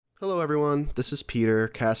Hello everyone, this is Peter,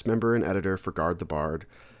 cast member and editor for Guard the Bard.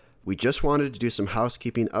 We just wanted to do some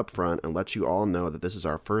housekeeping up front and let you all know that this is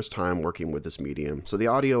our first time working with this medium, so the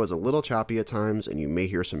audio is a little choppy at times and you may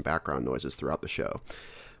hear some background noises throughout the show.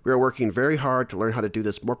 We are working very hard to learn how to do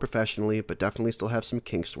this more professionally, but definitely still have some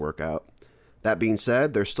kinks to work out. That being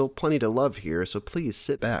said, there's still plenty to love here, so please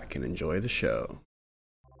sit back and enjoy the show.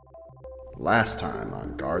 Last time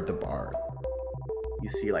on Guard the Bard. You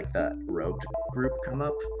see like the robed group come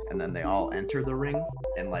up, and then they all enter the ring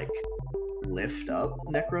and like lift up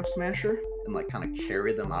Necro Smasher and like kind of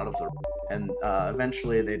carry them out of the. And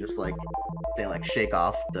eventually they just like shake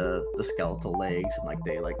off the skeletal legs and like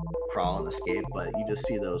they like crawl and escape. But you just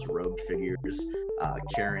see those robed figures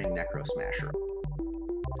carrying Necro Smasher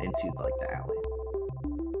into like the alley.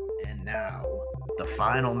 And now the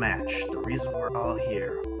final match. The reason we're all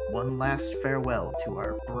here. One last farewell to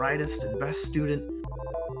our brightest and best student,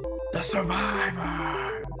 the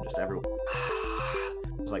Survivor! Just everyone.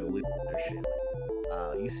 It's like losing their shit.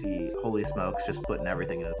 You see Holy Smokes just putting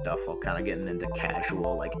everything in his duffel, kind of getting into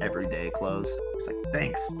casual, like everyday clothes. It's like,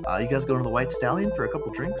 thanks. You guys going to the White Stallion for a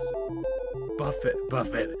couple drinks? Buffett.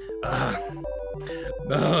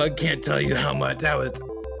 I can't tell you how much that was.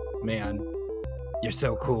 Man, you're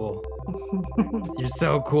so cool. You're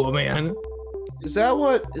so cool, man. Is that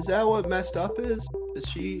what messed up is? Is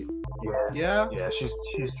she? Yeah? Yeah,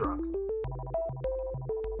 she's drunk.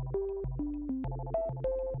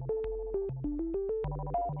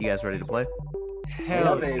 You guys ready to play?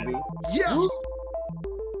 Hell yeah, baby. Yeah!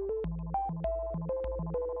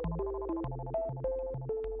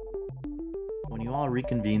 When you all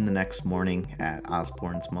reconvene the next morning at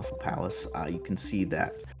Osborne's Muscle Palace, you can see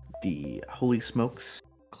that the Holy Smokes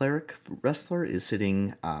cleric wrestler is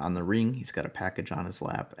sitting on the ring. He's got a package on his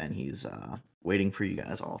lap, and he's waiting for you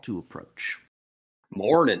guys all to approach.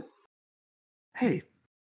 Morning. Hey.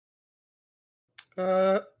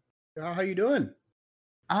 How you doing?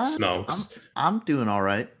 Smokes. I'm doing all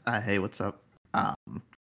right. Hey, what's up?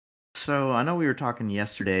 So I know we were talking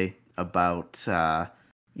yesterday about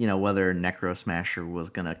whether Necro Smasher was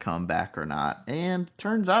gonna come back or not, and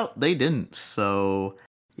turns out they didn't. So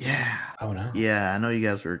yeah. Oh no. Yeah, I know you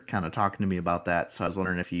guys were kind of talking to me about that, so I was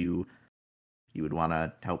wondering if you would want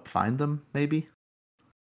to help find them, maybe.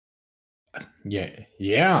 Yeah.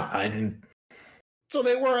 So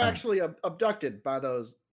they were actually abducted by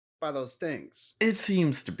those things. It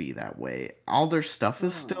seems to be that way. All their stuff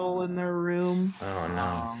is still in their room. Oh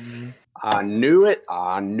no. I knew it.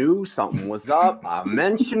 I knew something was up. I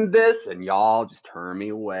mentioned this, and y'all just turned me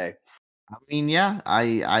away. I mean, yeah,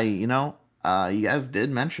 you guys did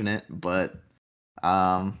mention it, but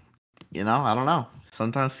I don't know.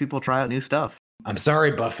 Sometimes people try out new stuff. I'm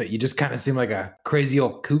sorry, Buffett. You just kind of seem like a crazy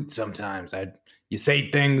old coot sometimes. You say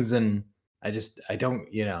things, and I don't,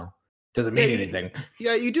 doesn't mean anything.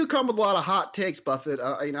 Yeah, you do come with a lot of hot takes, Buffett.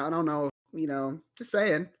 I don't know. Just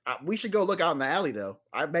saying. We should go look out in the alley, though.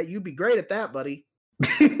 I bet you'd be great at that, buddy.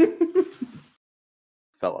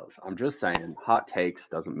 Fellas, I'm just saying, hot takes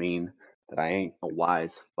doesn't mean that I ain't a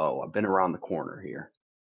wise foe. I've been around the corner here.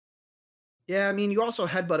 Yeah, I mean, you also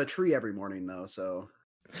headbutt a tree every morning, though, so.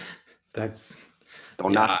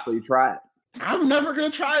 Don't knock until you try it. I'm never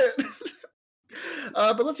going to try it.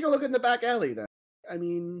 But let's go look in the back alley, then. I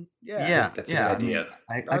mean, yeah. That's a good idea.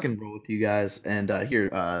 I can roll with you guys. And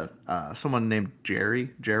here, someone named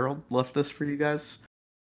Gerald left this for you guys.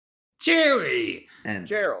 Jerry! And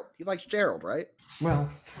Gerald. He likes Gerald, right? Well.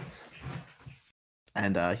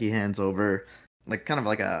 And he hands over kind of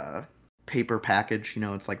like a paper package,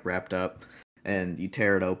 it's like wrapped up, and you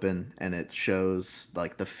tear it open and it shows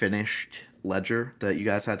like the finished ledger that you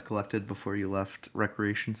guys had collected before you left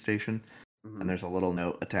Recreation Station. Mm-hmm. And there's a little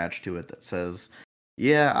note attached to it that says,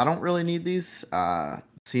 yeah, I don't really need these.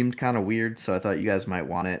 Seemed kind of weird, so I thought you guys might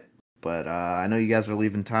want it. But I know you guys are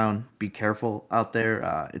leaving town. Be careful out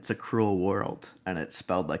there. It's a cruel world. And it's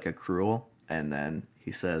spelled like a cruel. And then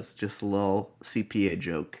he says, just a little CPA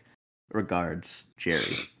joke. Regards,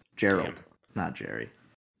 Jerry. Gerald, not Jerry.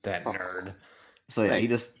 That nerd. So yeah, he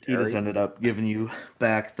just ended up giving you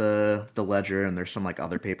back the ledger, and there's some like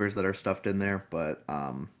other papers that are stuffed in there, but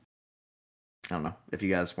I don't know. If you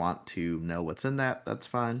guys want to know what's in that, that's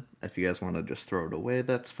fine. If you guys want to just throw it away,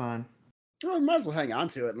 that's fine. Well, we might as well hang on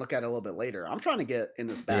to it and look at it a little bit later. I'm trying to get in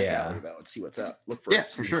this back alley, though, and see what's up. Look for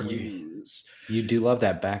for sure. You do love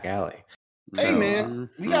that back alley. Hey, man,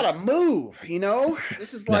 we gotta move,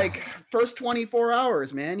 This is like first 24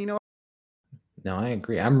 hours, man, No, I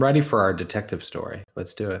agree. I'm ready for our detective story.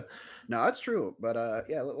 Let's do it. No, that's true. But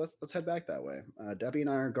yeah, let's head back that way. Debbie and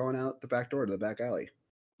I are going out the back door to the back alley.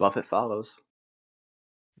 Buffett follows.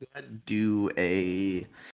 Go ahead and do a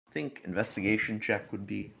think investigation check would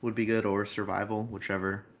be good, or survival,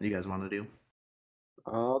 whichever you guys want to do.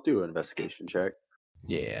 I'll do an investigation check.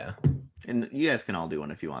 Yeah. And you guys can all do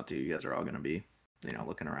one if you want to. You guys are all going to be,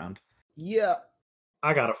 looking around. Yeah.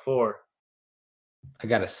 I got a 4. I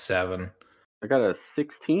got a 7. I got a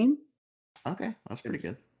 16. Okay, that's pretty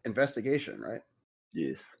It's- good. Investigation, right?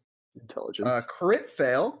 Yes. Intelligence. Crit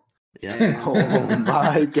fail. Yeah. And Oh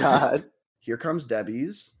my god. here comes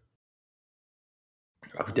Debbie's.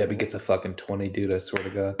 Oh, Debbie gets a fucking 20, dude. I swear to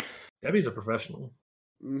God. Debbie's a professional.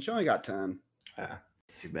 She only got 10.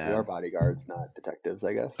 Too We are bad. bodyguards, not detectives,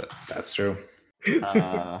 I guess. That's true.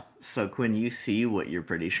 So Quinn, you see what you're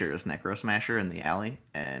pretty sure is Necro Smasher in the alley,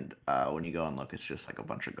 and when you go and look, it's just like a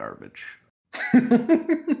bunch of garbage.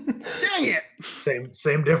 Dang it!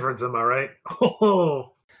 Same difference, am I right?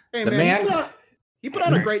 Oh, Hey, The man, man- you put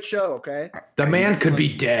on a great show, okay? The Are you man could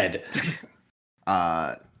listening? be dead.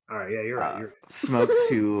 Uh, all right. Yeah, you're right. You're right. Smokes,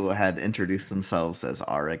 who had introduced themselves as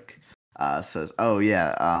Arik, says, "Oh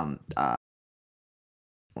yeah,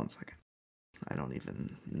 one second. I don't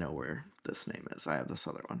even know where this name is. I have this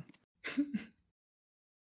other one.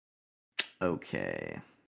 Okay.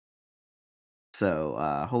 So,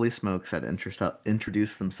 Holy Smokes had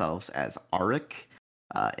introduced themselves as Arik,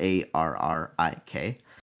 Arrik,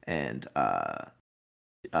 and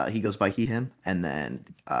he goes by he, him, and then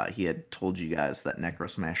he had told you guys that Necro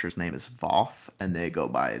Smasher's name is Voth, and they go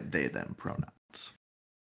by they, them pronouns.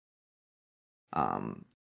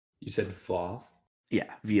 You said Voth?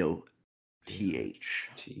 Yeah, VOTH. TH.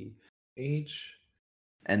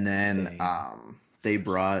 And then Thing. they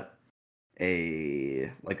brought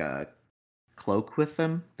a cloak with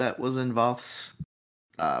them that was in Voth's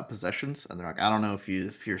possessions, and they're like, I don't know if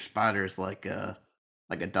your spider's like a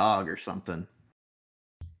dog or something.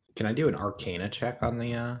 Can I do an Arcana check on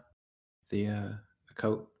the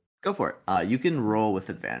coat? Go for it. You can roll with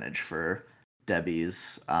advantage for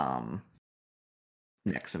Debbie's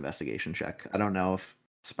next investigation check. I don't know if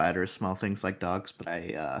spiders smell things like dogs, but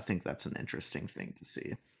I think that's an interesting thing to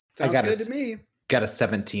see. Sounds got good a- to me. Got a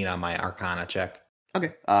 17 on my Arcana check.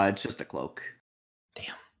 Okay. It's just a cloak.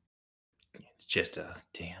 Damn. It's just a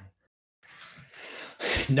damn.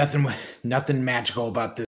 Nothing magical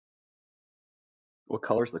about this. What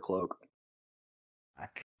color's the cloak?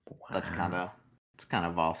 That's Wow. kind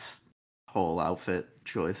of Voth's whole outfit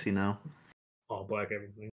choice, All black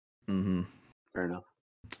everything. Mm-hmm. Fair enough.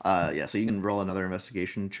 Yeah, so you can roll another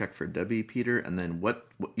investigation check for Debbie, Peter, and then what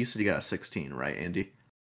you said you got a 16, right, Andy?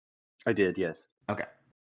 I did, yes. Okay.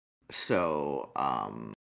 So,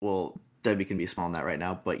 well, Debbie can be small in that right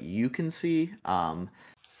now, but you can see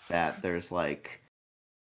that there's like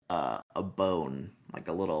a bone, like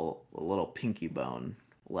a little pinky bone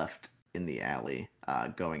left in the alley,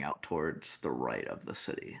 going out towards the right of the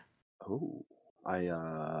city. Oh,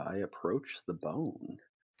 I approach the bone.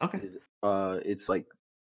 Okay. It's like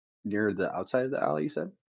near the outside of the alley, you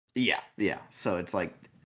said? Yeah. So it's like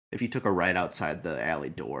if you took a right outside the alley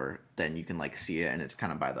door, then you can like see it, and it's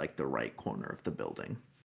kind of by like the right corner of the building.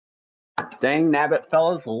 Dang nabbit,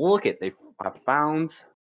 fellas, look it. I found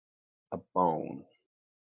a bone.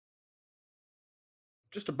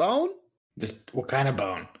 Just a bone? Just what kind of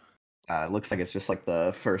bone? It looks like it's just like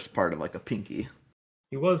the first part of like a pinky.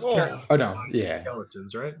 He was Oh. carried Oh, no, by yeah.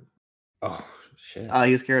 skeletons, right? Oh shit.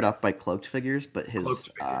 He was carried off by cloaked figures, but his Cloaked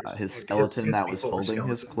figures. his His- skeleton his that was people were holding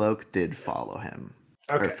his skeletons. cloak did follow him.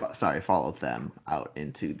 Okay. Follow them out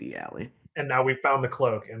into the alley. And now we found the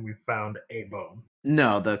cloak and we found a bone.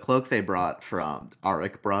 No, the cloak they brought from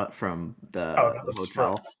Arik brought from Oh, the that was from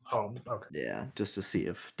hotel. home. Okay. Yeah, just to see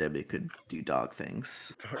if Debbie could do dog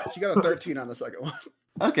things. She got a 13 on the second one.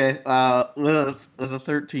 Okay, with a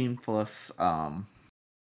 13 plus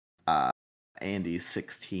Andy's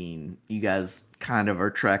 16, you guys kind of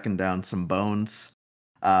are tracking down some bones.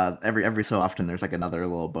 Every so often there's like another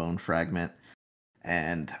little bone fragment,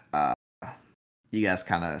 and you guys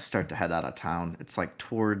kind of start to head out of town. It's like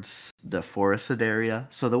towards the forested area.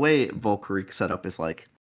 So the way Volcarik set up is like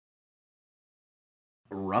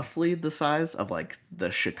roughly the size of like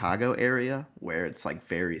the Chicago area, where it's like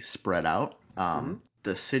very spread out.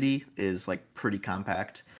 The city is like pretty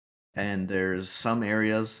compact, and there's some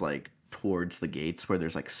areas like towards the gates where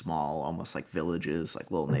there's like small, almost like villages, like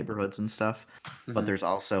little neighborhoods and stuff. But Mhm. there's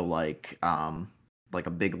also like a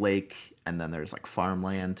big lake, and then there's like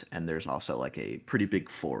farmland, and there's also like a pretty big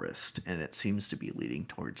forest, and it seems to be leading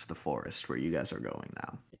towards the forest where you guys are going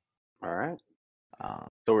now. All right. Um,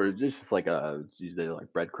 So we're just like they're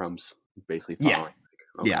like breadcrumbs, basically. Yeah. Following.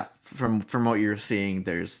 Okay. Yeah, from what you're seeing,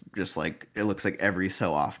 there's just like it looks like every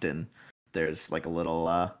so often there's like a little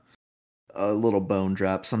a little bone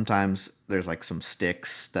drop. Sometimes there's like some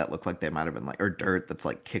sticks that look like they might have been like, or dirt that's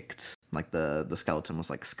like kicked, like the skeleton was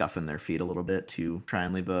like scuffing their feet a little bit to try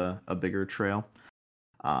and leave a bigger trail.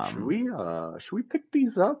 Should we pick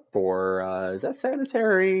these up, or is that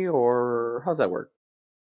sanitary, or how's that work?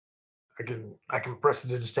 I can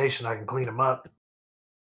prestidigitation. I can clean them up.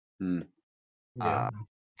 Hmm. Yeah. That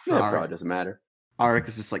Sorry. probably doesn't matter. Arik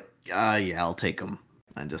is just like, yeah, I'll take them,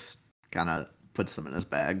 and just kind of puts them in his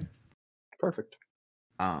bag. Perfect.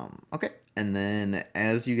 Okay. And then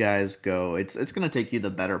as you guys go, it's gonna take you the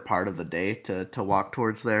better part of the day to walk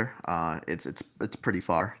towards there. It's pretty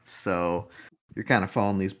far, so you're kind of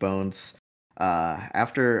following these bones.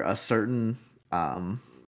 After a certain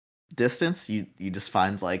distance, you just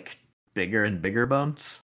find like bigger and bigger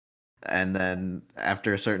bones, and then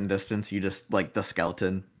after a certain distance, you just like the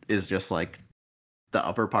skeleton is just like the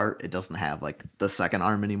upper part. It doesn't have like the second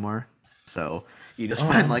arm anymore, so you just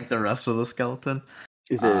find like the rest of the skeleton.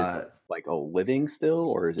 Is it like living still,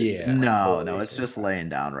 or is it? Yeah. No, it's just laying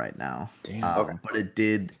down right now. Damn. Okay. But it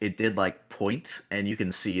did like point, and you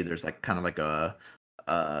can see there's like kind of like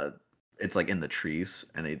it's like in the trees,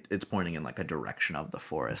 and it's pointing in like a direction of the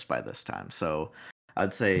forest by this time. So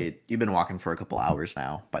I'd say you've been walking for a couple hours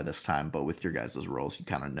now by this time, but with your guys' rolls, you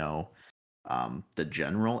kind of know the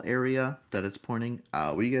general area that it's pointing.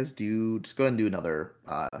 What do you guys do? Just go ahead and do another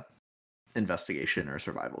investigation or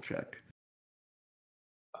survival check.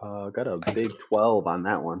 Got a big 12 on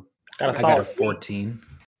that one. Got a I got a solid 14.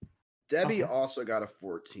 Debbie Okay. also got a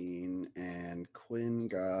 14, and Quinn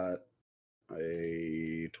got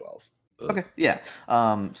a 12. Okay, yeah.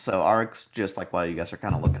 So Arik's just like while you guys are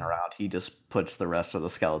kind of looking around, he just puts the rest of the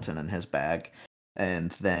skeleton in his bag,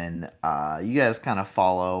 and then you guys kind of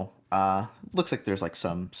follow. Looks like there's like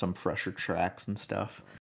some fresher tracks and stuff,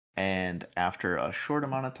 and after a short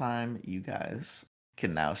amount of time, you guys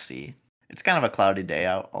can now see. It's kind of a cloudy day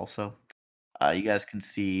out, also. You guys can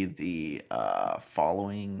see the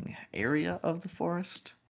following area of the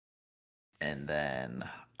forest, and then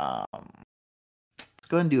let's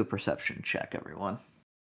go ahead and do a perception check, everyone.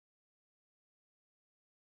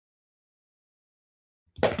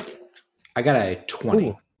 I got a 20.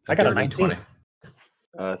 Ooh, I got a dirty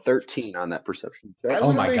 19. 13 on that perception check.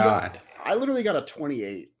 Oh my literally god. I literally got a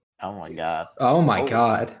 28. Oh my god. Oh my Oh.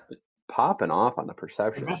 god. Popping off on the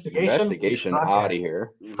perception. Investigation? Investigation Suck out it. of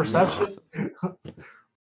here. Perception.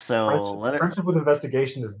 So let it. Friendship with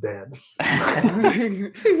investigation is dead.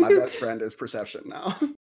 My best friend is perception now.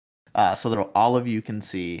 So that all of you can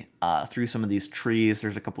see through some of these trees.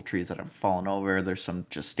 There's a couple trees that have fallen over. There's some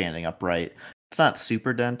just standing upright. It's not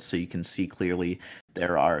super dense, so you can see clearly.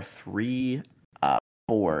 There are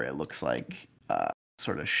four, it looks like,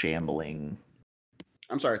 sort of shambling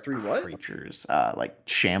I'm sorry, 3 what? creatures. Like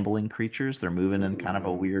shambling creatures. They're moving in kind of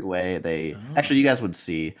a weird way. They Oh. actually, you guys would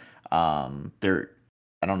see. They're.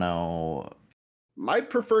 I don't know. My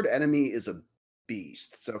preferred enemy is a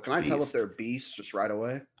beast. So can I tell if Beast. they're beasts just right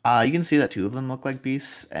away? You can see that 2 of them look like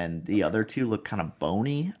beasts, and the other 2 look kind of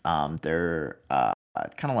bony. They're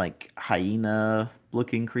kind of like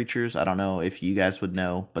hyena-looking creatures. I don't know if you guys would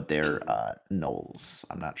know, but they're gnolls.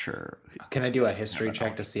 I'm not sure. Can I do a history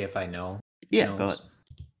check to see if I know? Yeah, knows? go ahead.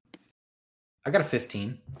 I got a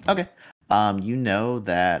 15. Okay. You know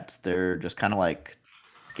that they're just kind of like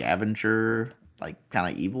scavenger, like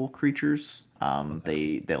kind of evil creatures.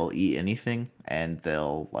 They'll eat anything, and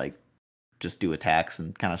they'll like just do attacks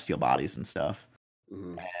and kind of steal bodies and stuff.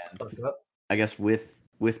 Mhm. And Fucked up. I guess with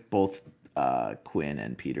both Quinn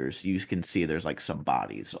and Peters, you can see there's like some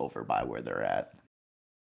bodies over by where they're at.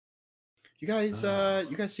 You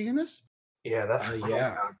guys seeing this? Yeah, that's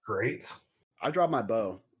yeah. not great. I dropped my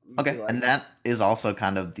bow. Okay, Like- and that is also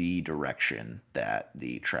kind of the direction that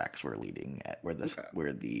the tracks were leading at, where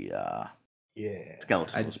Okay. the Yeah.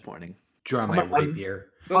 skeleton I- was pointing. Draw my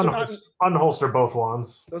rapier. Those are not Unholster both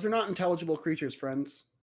wands. those are not intelligible creatures, friends.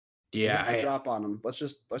 You Yeah, have to I drop on them. Let's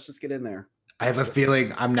just get in there. have a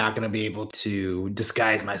feeling I'm not going to be able to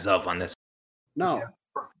disguise myself on this. No. Yeah.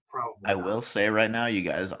 Probably. I will say right now, you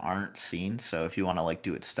guys aren't seen, so if you want to like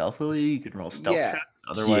do it stealthily, you can roll stealth Yeah. check.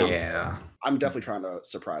 Otherwise, Yeah. I'm definitely trying to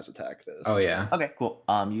surprise attack this. Oh yeah. Okay, cool.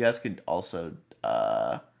 You guys could also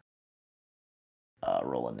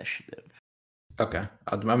roll initiative. Okay.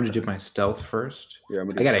 I'm going to do my stealth first. Yeah, I'm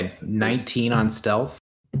gonna I do got a 19 on stealth,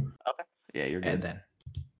 Yeah, you're good. and then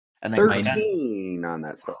And then click on, 13 on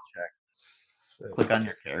that stealth check. click on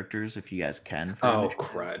your characters if you guys can. For oh initiative.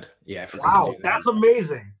 crud. Yeah. I forgot Wow, to do that. that's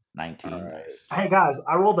amazing. 19. Alright. Nice. Hey guys,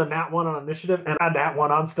 I rolled a nat 1 on initiative and a nat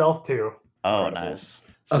 1 on stealth too. Oh, Incredible. nice.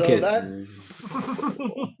 So Okay. that's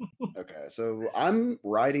okay. So I'm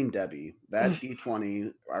riding Debbie. That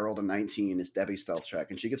D20, I rolled a 19, is Debbie's stealth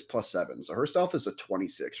check, and she gets +7. So her stealth is a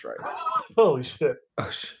 26 right now. Holy shit.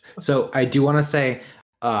 So I do want to say,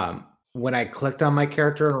 when I clicked on my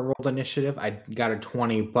character and rolled initiative, I got a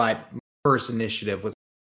 20, but my first initiative was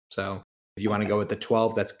so. If you want to go with the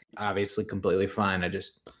 12, that's obviously completely fine. I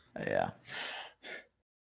just Yeah.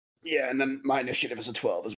 Yeah, and then my initiative is a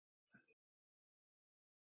 12.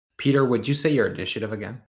 Peter, would you say your initiative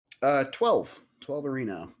again? 12. 12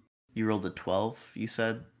 arena. You rolled a 12, you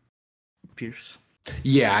said, Pierce?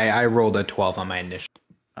 Yeah, I rolled a 12 on my initiative.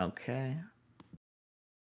 Okay.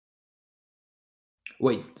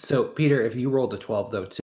 Wait, so Peter, if you rolled a 12 though,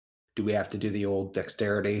 too, do we have to do the old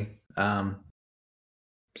dexterity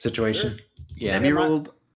situation? Sure. Yeah. Have you my-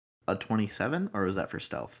 rolled a 27, or was that for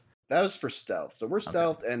stealth? That was for stealth. So we're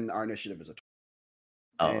stealth, and our initiative is a 12.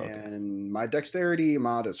 Oh, okay. And my dexterity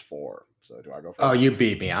mod is 4. So do I go first? Oh, you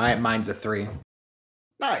beat me. Mine's a 3.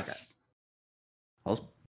 Nice. Well,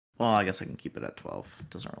 I guess I can keep it at 12.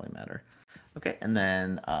 Doesn't really matter. Okay, and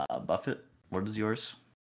then Buffett, what is yours?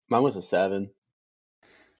 Mine was a 7.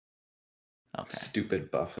 Okay.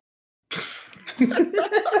 Stupid buff.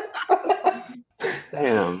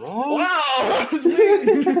 Damn, man. Wow, that was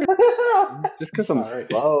me. Just because I'm Sorry.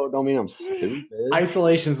 slow don't mean I'm stupid.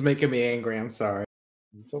 Isolation's making me angry. I'm sorry.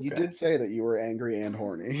 It's okay. You did say that you were angry and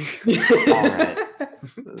horny. All right.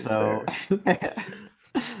 That's So, fair.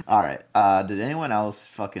 all right. Did anyone else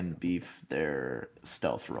fucking beef their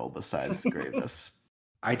stealth roll besides Gravis?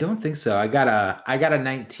 I don't think so. I got a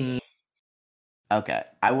 19. Okay.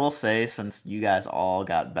 I will say, since you guys all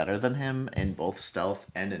got better than him in both stealth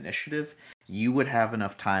and initiative, you would have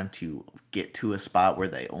enough time to get to a spot where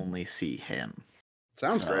they only see him.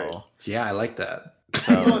 Sounds great. Yeah, I like that.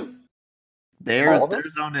 So they're All of us?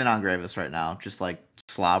 zoned in on Gravis right now, just like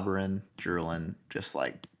slobbering, drooling, just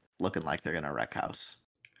like looking like they're gonna wreck house.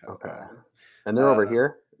 Okay. And they're over Uh,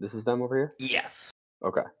 here? This is them over here? Yes.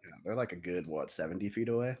 Okay. Yeah, they're like a good, 70 feet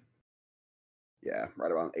away? Yeah,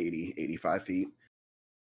 right around 80, 85 feet.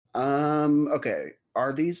 Okay.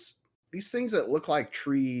 Are these things that look like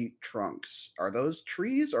tree trunks, are those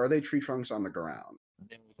trees, or are they tree trunks on the ground?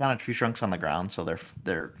 They're kind of tree trunks on the ground, so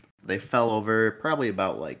they fell over probably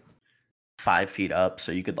about like 5 feet up,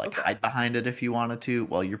 so you could like Okay. hide behind it if you wanted to.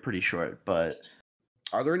 Well, you're pretty short, but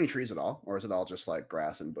Are there any trees at all, or is it all just like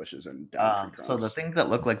grass and bushes and down tree trunks? so the things that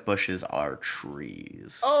look like bushes are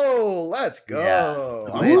trees. Oh, let's go! Yeah,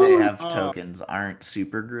 the I way want- they have tokens aren't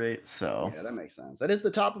super great, so Yeah, that makes sense. That is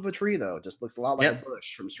the top of a tree, though. Just looks a lot like Yep. a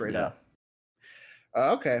bush from straight yeah. up.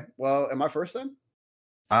 Okay. Well, am I first then?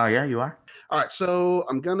 Yeah, you are. All right. So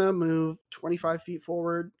I'm gonna move 25 feet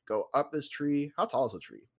forward, go up this tree. How tall is the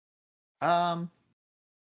tree? Um,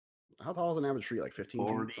 How tall is an average tree? Like 15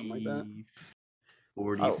 feet, something like that.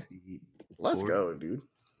 40 Oh. feet. Let's 40 go, dude.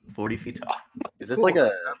 40 feet tall. Is this Cool. like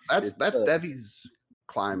a. That's it's a- Devi's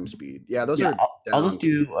climb speed. Yeah, those Yeah, are. I'll just down.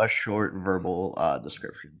 do a short verbal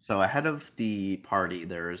description. So ahead of the party,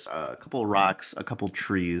 there's a couple rocks, a couple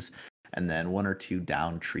trees, and then 1 or 2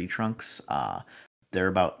 down tree trunks. They're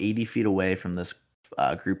about 80 feet away from this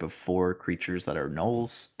group of 4 creatures that are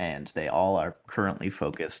gnolls, and they all are currently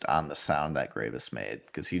focused on the sound that Gravis made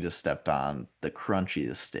because he just stepped on the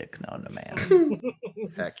crunchiest stick known to man,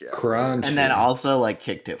 Heck yeah. Crunch. and then also like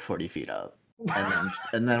kicked it 40 feet up,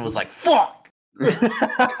 and then was like fuck.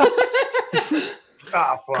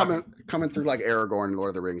 Ah, fuck. Coming through like Aragorn in Lord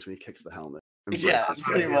of the Rings when he kicks the helmet. and breaks Yeah, his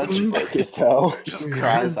pretty foot. much. Like his toe. Just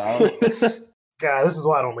cries out. God, this is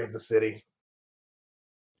why I don't leave the city.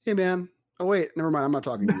 Hey, man. Oh, wait. Never mind. I'm not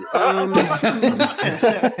talking to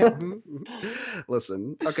you.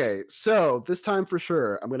 Listen. Okay. So this time for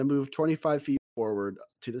sure, I'm going to move 25 feet forward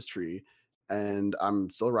to this tree. And I'm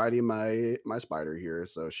still riding my spider here.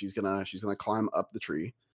 So she's gonna climb up the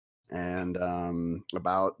tree. And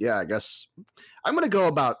I guess I'm gonna go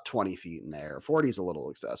about 20 feet in there. 40 is a little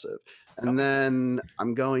excessive. And then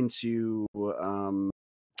I'm going to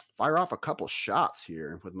fire off a couple shots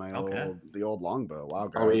here with my Okay. old longbow. Wow,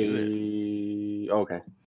 guys. Are we. Okay.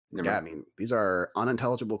 Never Yeah, I mind. mean, these are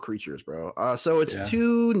unintelligible creatures, bro. So it's Yeah.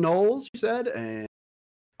 2 gnolls, you said, and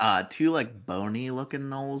 2 like bony looking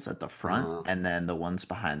gnolls at the front, Uh-huh. and then the ones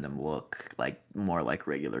behind them look like more like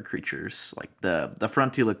regular creatures. Like the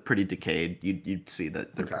front 2 look pretty decayed. You'd see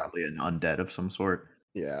that they're Okay. probably an undead of some sort.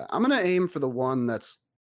 yeah, I'm gonna aim for the one that's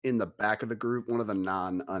in the back of the group, one of the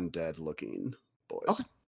non-undead looking boys. Okay.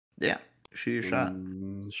 Yeah, shoot your shot.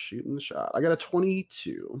 Shooting the shot. I got a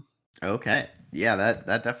 22. Okay, yeah, that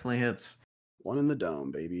definitely hits. One in the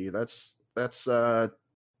dome, baby. That's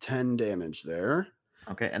 10 damage there.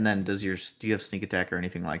 Okay, and then do you have sneak attack or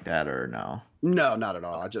anything like that, or no? No, not at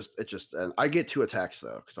all. I get 2 attacks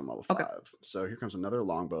though because I'm level 5. Okay. So here comes another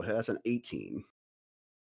longbow hit. That's an 18.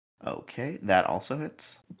 Okay, that also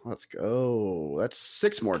hits. Let's go. That's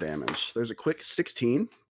 6 more damage. There's a quick 16.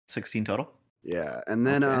 16 total. Yeah, and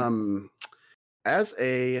then Okay. as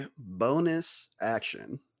a bonus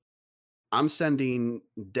action, I'm sending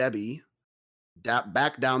Debbie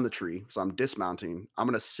back down the tree. So I'm dismounting. I'm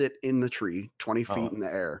gonna sit in the tree, 20 feet Oh. in the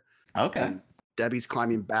air, Okay. and Debbie's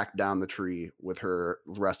climbing back down the tree with the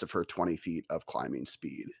rest of her 20 feet of climbing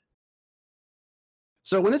speed.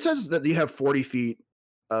 So when it says that you have 40 feet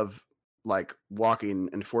of like walking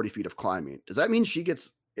and 40 feet of climbing, does that mean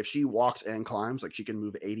if she walks and climbs, like she can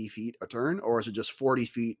move 80 feet a turn, or is it just 40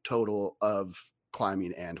 feet total of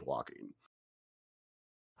climbing and walking?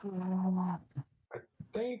 I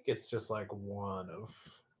think it's just like one of,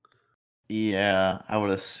 Yeah, I would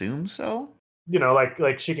assume so.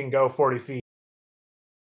 like she can go 40 feet.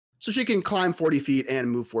 So she can climb 40 feet and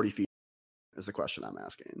move 40 feet is the question I'm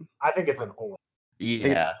asking. I think it's an or. I think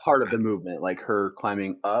Yeah. it's part of the movement. Like her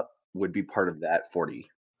climbing up would be part of that 40.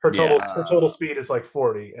 Her total Yeah. her total speed is like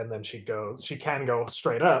 40, and then she can go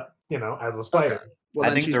straight up, as a spider. Okay. Well, I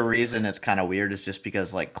then think she's the reason it's kind of weird is just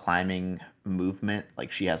because like climbing movement,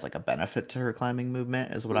 like she has like a benefit to her climbing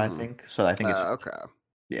movement, is what I Mhm. think. So I think it's okay.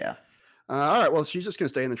 yeah. All right. Well, she's just gonna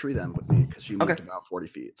stay in the tree then with me because she moved Okay. about 40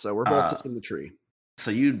 feet. So we're both just Uh, in the tree. So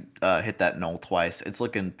you hit that knoll twice. It's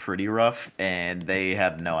looking pretty rough, and they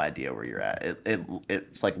have no idea where you're at.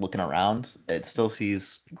 It's like looking around. It still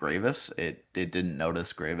sees Gravis. It didn't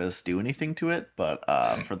notice Gravis do anything to it, but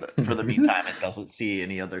for the meantime, it doesn't see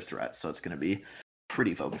any other threats. So it's going to be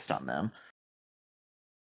pretty focused on them.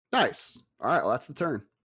 Nice. All right. Well, that's the turn.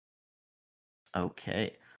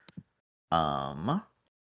 Okay.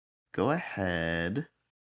 Go ahead.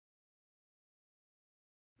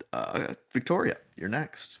 Victoria, you're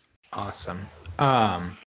next. Awesome.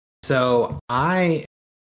 So I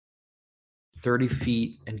 30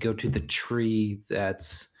 feet and go to the tree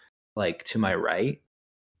that's like to my right.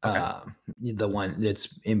 Okay. The one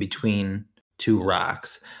that's in between 2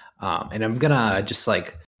 rocks. And I'm gonna just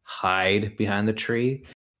like hide behind the tree.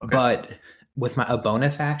 Okay. But with a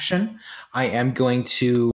bonus action, I am going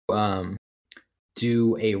to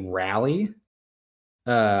do a rally,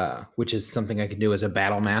 which is something I can do as a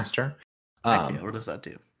battle master. Heck yeah, what does that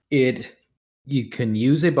do? You can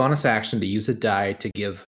use a bonus action to use a die to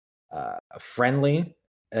give a friendly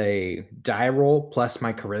a die roll plus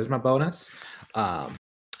my charisma bonus. I'm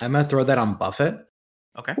gonna throw that on Buffett.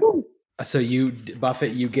 Okay. So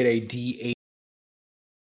Buffett, you get a D8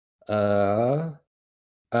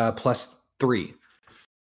 plus 3.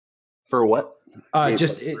 For what?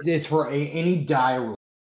 It's for any die roll.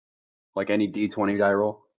 Like any D20 die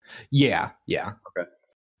roll? Yeah. Okay.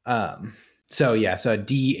 So a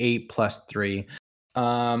D8 plus 3.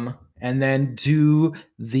 And then do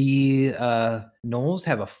the gnolls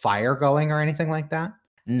have a fire going or anything like that?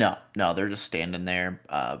 No, they're just standing there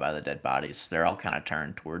by the dead bodies. They're all kind of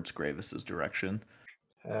turned towards Gravis's direction.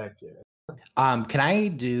 Heck yeah. Can I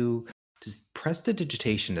do? Does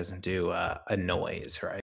prestidigitation doesn't do a noise,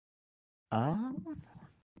 right? I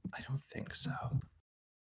don't think so.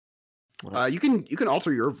 You can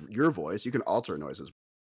alter your voice. You can alter noises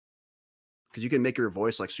because you can make your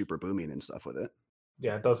voice like super booming and stuff with it.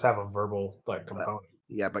 Yeah, it does have a verbal like component.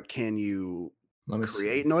 Yeah, but can you Let me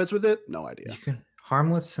create noise with it? No idea. You can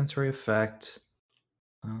harmless sensory effect,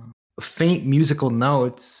 faint musical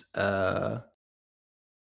notes.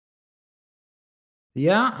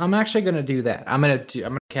 Yeah, I'm actually gonna do that. I'm gonna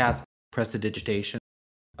cast prestidigitation,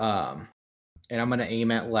 and I'm gonna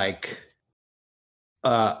aim at like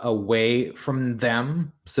away from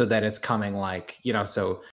them so that it's coming like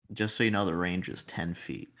so. Just so you know, the range is 10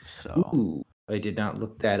 feet. So Ooh, I did not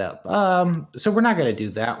look that up. So we're not gonna do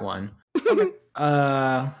that one.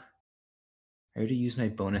 I already used my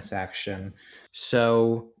bonus action,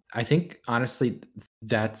 so I think honestly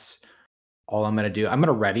that's all I'm gonna do. I'm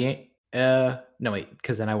gonna ready. No wait,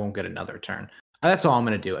 because then I won't get another turn. That's all I'm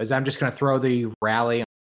gonna do. Is I'm just gonna throw the rally.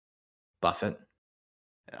 Buffett.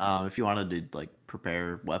 if you wanted to like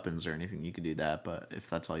prepare weapons or anything, you could do that. But if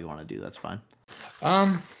that's all you want to do, that's fine.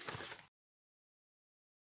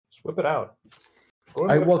 Just whip it out.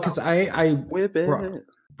 Because I Whip it.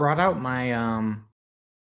 brought out my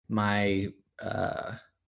my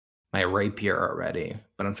rapier already,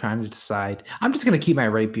 but I'm trying to decide. I'm just gonna keep my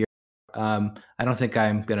rapier. I don't think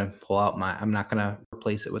I'm gonna pull out I'm not gonna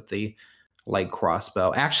replace it with the light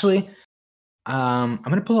crossbow. Actually, I'm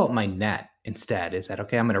gonna pull out my net instead. Is that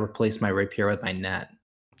okay? I'm gonna replace my rapier with my net.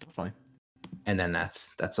 Definitely. And then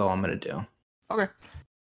that's all I'm gonna do. Okay.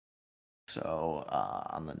 So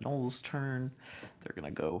on the Gnolls' turn, they're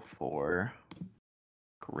gonna go for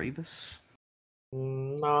Gravis.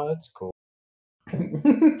 No, that's cool.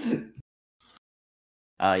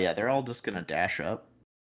 Yeah, they're all just gonna dash up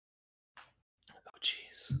Oh,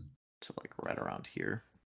 jeez. to like right around here.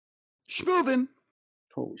 Schmovin'.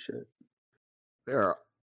 Holy shit. They're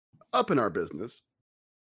up in our business.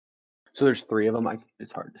 So there's 3 of them.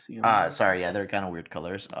 It's hard to see them. Sorry, yeah, they're kind of weird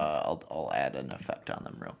colors. I'll add an effect on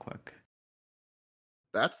them real quick.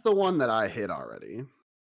 That's the one that I hit already.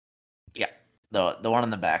 Yeah, the one in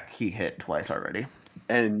the back he hit twice already.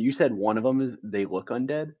 And you said one of them is they look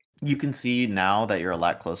undead? You can see now that you're a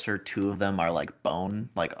lot closer, 2 of them are like bone,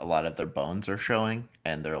 like a lot of their bones are showing,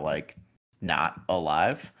 and they're like not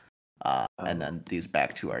alive. And then these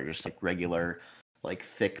back 2 are just like regular, like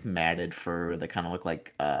thick matted fur. They kind of look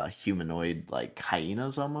like humanoid, like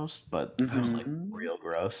hyenas almost, but just like Mhm. real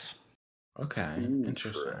gross. Okay,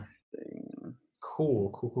 interesting. Interesting.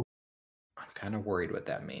 Cool. I'm kind of worried what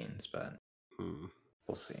that means, but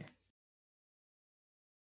we'll see.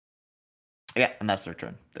 Yeah, and that's their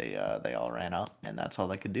turn. They all ran out, and that's all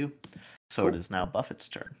they could do. So it Cool. is now Buffett's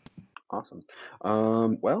turn. Awesome.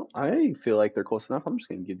 Well, I feel like they're close enough. I'm just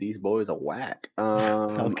gonna give these boys a whack.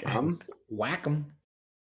 Okay. Whack 'em.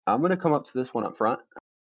 I'm gonna come up to this one up front,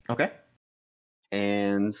 Okay.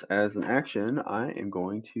 and as an action, I am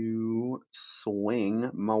going to swing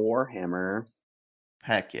my warhammer.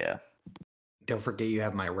 Heck yeah. Don't forget you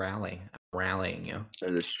have my rally. I'm rallying you.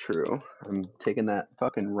 That is true. I'm taking that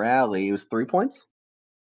fucking rally. It was 3 points.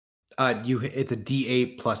 It's a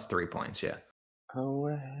D8 plus 3 points. Yeah. Oh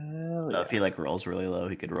hell yeah! If he like rolls really low,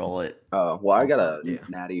 he could roll it. Oh well, I got a Also, yeah.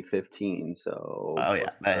 natty 15, so. Oh yeah,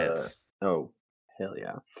 that plus, hits. oh hell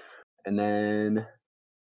yeah! And then,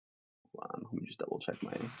 hold on, let me just double check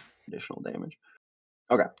my additional damage.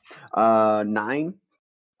 Okay, 9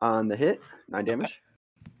 on the hit, 9 damage.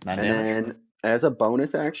 9 And damage. then as a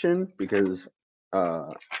bonus action, because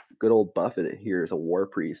good old Buffett here is a war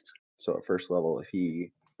priest, so at first level, if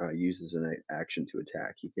he uses an action to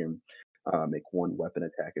attack, he can make 1 weapon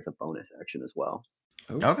attack as a bonus action as well.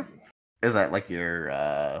 Okay. Is that like your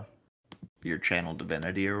channel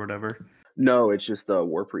divinity or whatever? No, it's just a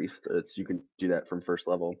war priest. It's you can do that from first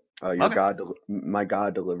level. Your Okay. god, my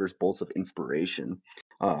god delivers bolts of inspiration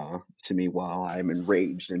to me while I'm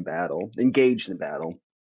engaged in battle. You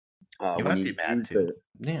When might be mad use too.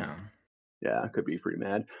 Yeah. yeah, could be pretty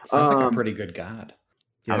mad. Sounds like a pretty good god.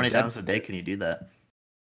 How many Deb- times a day can you do that?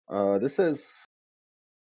 This says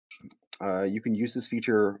you can use this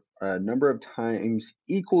feature a number of times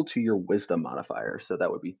equal to your wisdom modifier, so that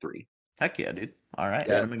would be 3. Heck yeah, dude. All right,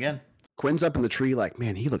 Yeah. hit him again. Quinn's up in the tree like,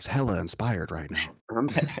 man, he looks hella inspired right now.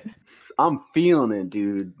 I'm feeling it,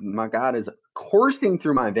 dude. My god is coursing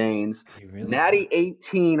through my veins. You really Natty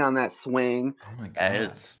 18 on that swing, Oh my god. That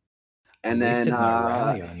is. and then Wasted my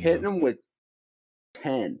rally on hitting you. him with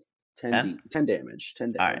 10 10? 10 damage.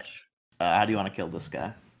 10 All right. damage. How do you want to kill this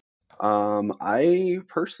guy? I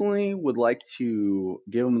personally would like to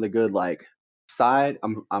give him the good like side.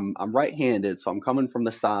 I'm right-handed, so I'm coming from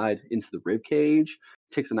the side into the rib cage.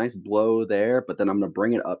 Takes a nice blow there, but then I'm gonna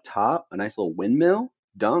bring it up top, a nice little windmill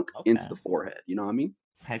dunk into Okay. the forehead. You know what I mean?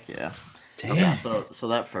 Heck yeah. Damn. Yeah, so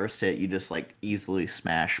that first hit, you just like easily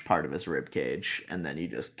smash part of his rib cage, and then you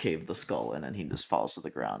just cave the skull in, and he just falls to the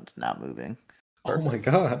ground, not moving. Oh my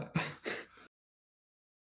god.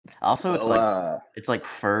 Also, Well, it's like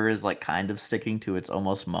fur is like kind of sticking to its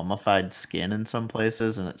almost mummified skin in some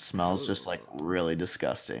places, and it smells just like really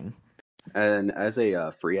disgusting. and as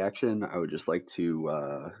a free action, I would just like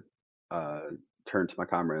to turn to my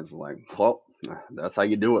comrades and like, well, that's how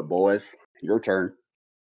you do it, boys. Your turn.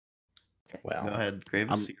 Well. Go ahead,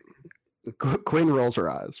 Graves. Quinn rolls her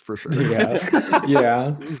eyes for sure. Yeah.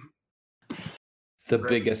 Yeah. The Gross.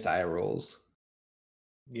 biggest eye rolls.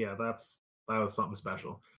 Yeah, that was something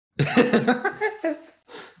special.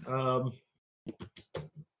 Let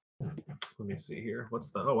me see here.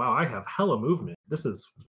 Oh wow, I have hella movement. This is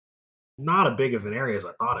not as big of an area as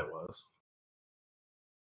I thought it was.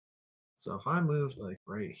 So if I moved like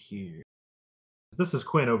right here, this is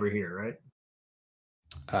Quinn over here, right?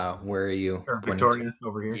 Where are you? Or pointing Victoria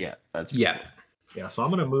over here. Yeah, that's to? Yeah. Yeah, so I'm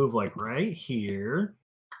gonna move like right here.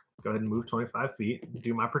 Go ahead and move 25 feet.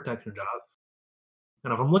 Do my protection job.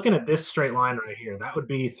 And if I'm looking at this straight line right here, that would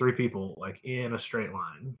be 3 people like in a straight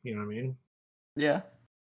line. You know what I mean? Yeah.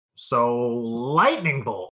 So lightning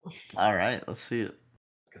bolt, All right, let's see it.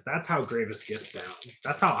 because that's how Gravis gets down.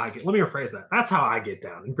 That's how I get. Let me rephrase that. That's how I get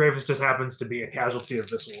down. And Gravis just happens to be a casualty of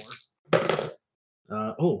this war.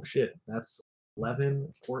 Oh shit, that's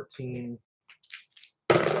 11, 14.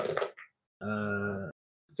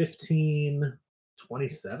 15,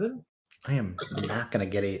 27? I am not gonna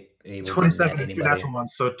get able to 27 net and 2 anybody. natural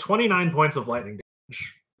ones, so 29 points of lightning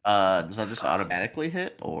damage. Does that just automatically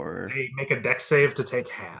hit, or They make a dex save to take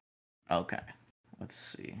half. okay? Let's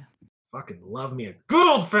see. Fucking love me a good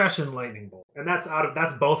old fashioned lightning bolt, and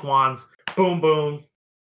that's both wands. Boom, boom.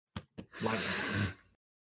 Lightning bolt.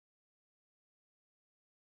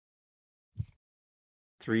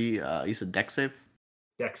 3. You said dex save.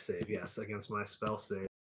 Dex save, yes, against my spell save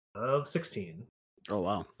of 16. Oh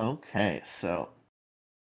wow. Okay, so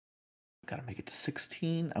gotta make it to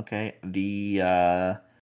 16. Okay, the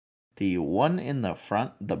one in the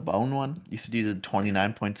front, the bone one. You said you did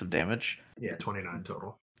 29 points of damage. Yeah, 29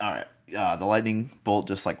 total. All right. The lightning bolt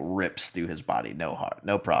just like rips through his body,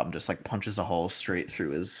 no problem. Just like punches a hole straight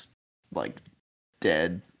through his like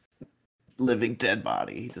living dead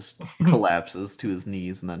body. He just collapses to his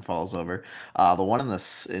knees and then falls over. The one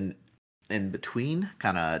in between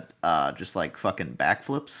kind of just like fucking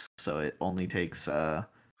backflips, so it only takes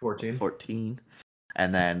 14. 14.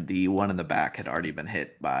 And then the one in the back had already been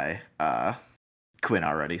hit by Quinn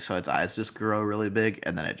already, so its eyes just grow really big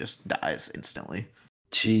and then it just dies instantly.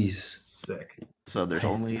 Jeez. Sick. So there's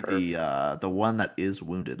only the one that is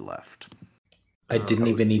wounded left. I didn't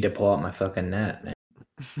Okay. even need to pull out my fucking net. Man.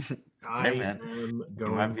 I Hey, man. am You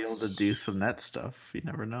going might be able to do some net stuff. You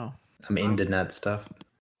never know. I'm into net stuff.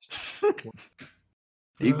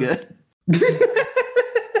 You good?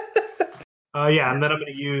 Yeah, and then I'm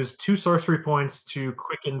going to use 2 sorcery points to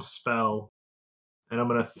quicken spell, and I'm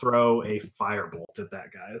going to throw a firebolt at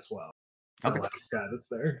that guy as well. Okay. The last guy that's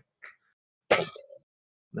there.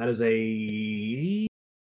 That is a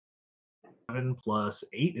 7 plus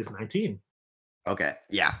 8 is 19. Okay.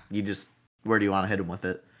 Yeah. Where do you want to hit him with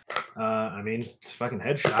it? I mean, it's a fucking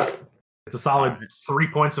headshot. It's a solid Alright. 3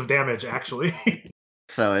 points of damage, actually.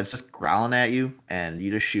 So it's just growling at you, and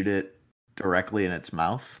you just shoot it directly in its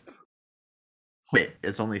mouth. Wait,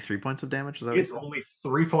 it's only 3 points of damage? Is that It's only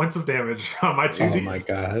 3 points of damage on my 2D. Oh my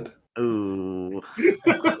god. Ooh.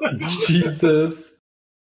 Jesus.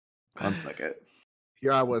 1 second.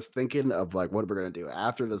 Here I was thinking of like what we're gonna do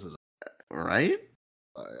after this is Right?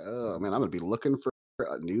 like, oh man, I'm gonna be looking for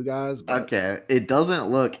new guys. But Okay. It doesn't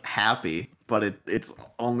look happy, but it's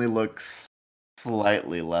only looks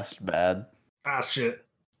slightly less bad. Ah, shit.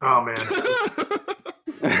 Oh, man.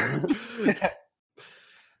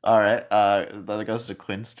 All right. That goes to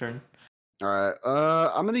Quinn's turn. All right.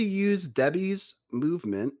 I'm gonna use Debbie's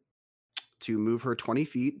movement to move her 20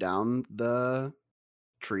 feet down the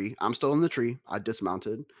tree. I'm still in the tree. I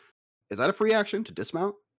dismounted. Is that a free action to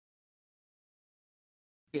dismount?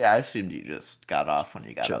 Yeah, I assumed you just got off when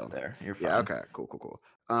you got Chill. up there. You're fine. Yeah. Okay. Cool.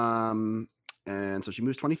 And so she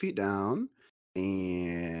moves 20 feet down.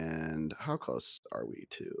 And how close are we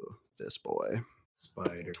to this boy?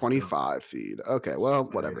 Spider. 25 feet. Okay. Well,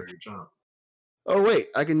 whatever. Spider jump. Oh wait,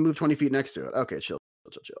 I can move 20 feet next to it. Okay, chill.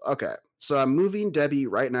 Okay, so I'm moving Debbie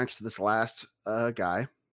right next to this last guy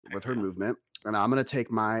with her movement, and I'm gonna take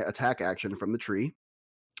my attack action from the tree.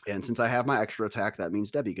 And since I have my extra attack, that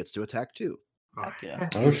means Debbie gets to attack too. Heck yeah.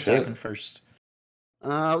 Oh, Who's shit. attacking first?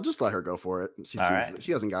 I'll just let her go for it. She Alright.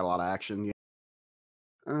 she hasn't got a lot of action yet.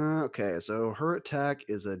 Okay, so her attack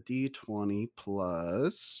is a D20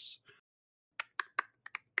 plus.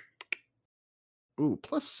 Ooh,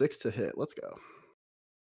 plus 6 to hit. Let's go.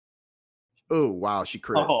 Oh wow, she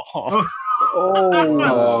crit. Oh.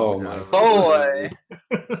 Oh my boy.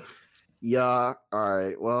 Yeah. All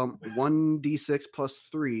right. Well, 1d6 plus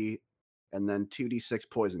 3, and then 2d6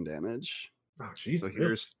 poison damage. Oh, jeez. So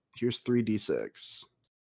here's 3d6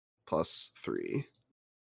 plus 3.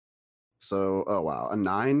 So oh wow, a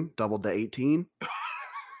 9 doubled to 18. Oh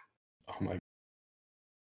my.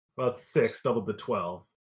 Well, it's 6 doubled to 12,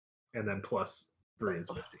 and then plus 3 is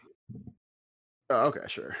 15. Oh, okay,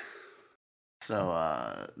 sure.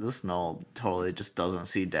 So this Null totally just doesn't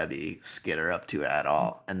see Debbie skitter up to it at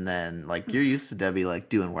all. And then like you're used to Debbie like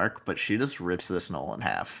doing work, but she just rips this Null in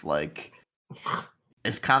half. Like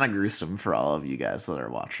it's kind of gruesome for all of you guys that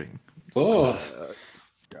are watching. Oh.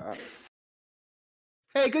 God.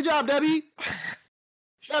 Hey, good job, Debbie.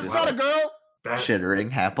 That's She's not a girl. That, chittering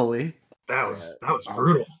happily. that was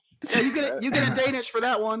brutal. Yeah, you get a Danish for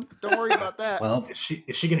that one. Don't worry about that. Well, Is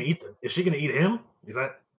she gonna eat them? Is she gonna eat him?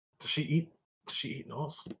 Does she eat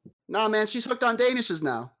Knowles? Nah, man, she's hooked on Danishes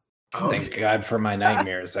now. Oh, thank God for my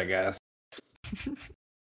nightmares, I guess.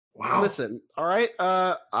 wow. Listen, all right.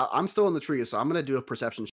 I'm still in the tree, so I'm gonna do a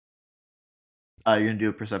perception You're gonna do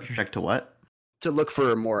a perception check to what? to look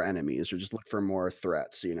for more enemies or just look for more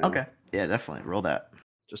threats. You know. Okay. Yeah, definitely. Roll that.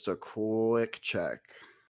 Just a quick check.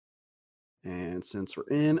 And since we're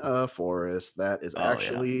in a forest, that is Oh, yeah.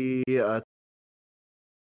 actually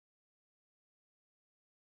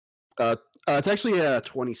it's actually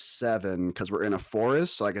 27 because we're in a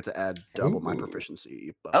forest, so I get to add double my Ooh.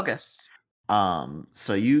 proficiency Okay. bonus.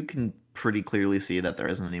 So you can pretty clearly see that there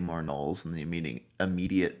isn't any more gnolls in the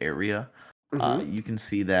immediate area. Mhm. You can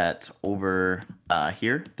see that over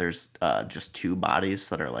here, there's just two bodies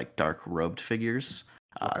that are like dark robed figures,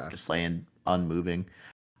 Okay. just laying unmoving.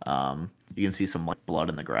 You can see some like blood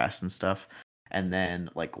in the grass and stuff. And then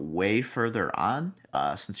like way further on,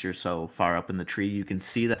 since you're so far up in the tree, you can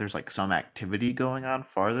see that there's like some activity going on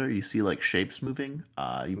farther. You see like shapes moving.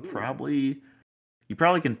 You Ooh. probably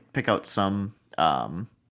can pick out some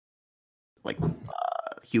like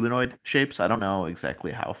humanoid shapes. I don't know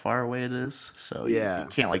exactly how far away it is, so you Yeah.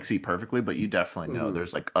 can't like see perfectly, but you definitely know Mhm.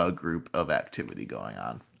 there's like a group of activity going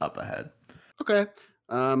on up ahead. Okay.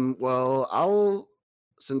 Well,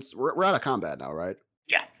 since we're out of combat now, right?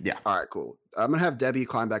 Yeah. All right, cool. I'm gonna have Debbie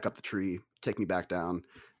climb back up the tree, take me back down,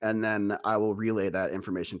 and then I will relay that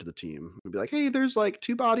information to the team. We'll be like, "Hey, there's like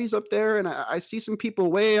two bodies up there, and I see some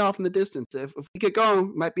people way off in the distance. If we get going,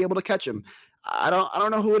 we might be able to catch them. I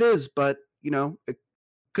don't know who it is, but it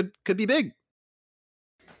could be big."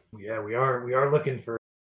 Yeah, we are looking for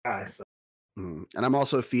guys. So. And I'm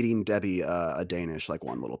also feeding Debbie a Danish, like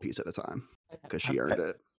one little piece at a time, because she earned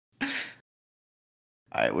it.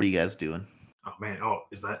 All right, what are you guys doing? Oh man,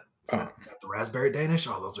 is that the raspberry Danish?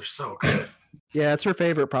 Oh, those are so good. Yeah, it's her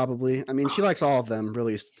favorite, probably. I mean, she likes all of them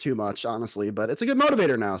really too much, honestly, but it's a good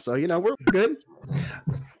motivator now. So we're good.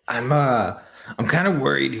 I'm kind of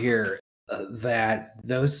worried here that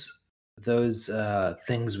those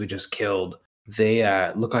things we just killed,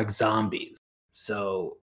 they look like zombies.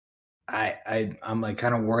 So I'm like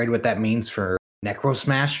kind of worried what that means for Necro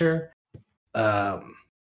Smasher.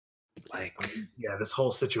 Like Yeah, this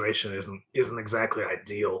whole situation isn't exactly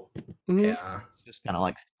ideal. Mhm. yeah. He's just kind of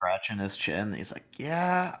like scratching his chin. He's like,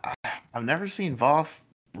 "Yeah, I've never seen Voth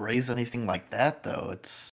raise anything like that, though.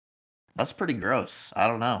 That's pretty gross. I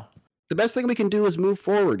don't know." The best thing we can do is move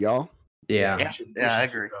forward, y'all. Yeah. Yeah, We I should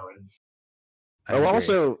agree. keep going. I Oh, agree.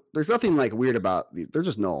 also, there's nothing like weird about these. They're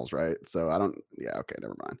just gnolls, right? So I don't. Yeah, okay,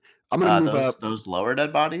 never mind. I'm gonna move up. Those lower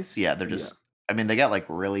dead bodies, yeah, they're Yeah. just. I mean, they got like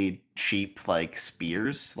really cheap like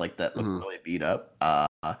spears, like that look Mhm. really beat up.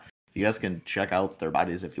 You guys can check out their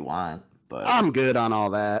bodies if you want, but I'm good on all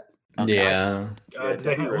that. okay. Yeah. Yeah, Do they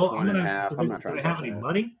definitely have? rip Well, one in half. I'm do not trying they to have touch any that.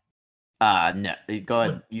 money? No, go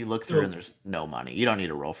ahead. You look through, and So- there's no money. You don't need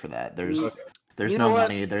to roll for that. There's Okay. there's You no know what?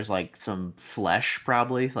 money. There's like some flesh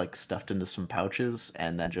probably like stuffed into some pouches,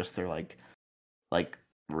 and then just they're like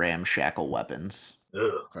ramshackle weapons.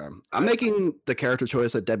 Ugh. Okay. I'm making the character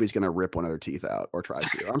choice that Debbie's gonna rip one of their teeth out or try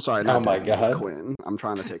to. I'm sorry, not Oh my Debbie, God. Quinn. I'm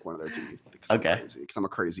trying to take one of their teeth because Okay. I'm crazy. Because I'm a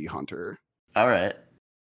crazy hunter. All right.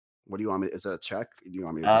 What do you want me? Is it a check? Do you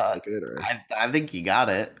want me to just take it or? I think you got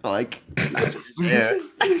it. Like, Nice. yeah.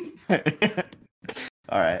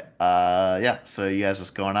 All right. Yeah. So you guys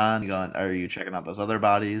just going on? Are you checking out those other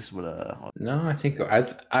bodies? No, I think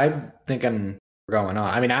I'm going on.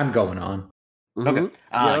 I mean, I'm going on. Okay. Mhm.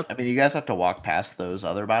 Yeah. I mean, you guys have to walk past those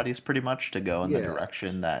other bodies pretty much to go in the Yeah.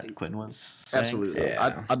 direction that Quinn was saying. Absolutely.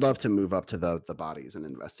 Yeah. I'd love to move up to the bodies and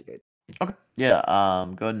investigate. Okay. Yeah.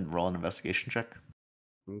 Go ahead and roll an investigation check.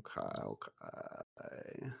 Okay.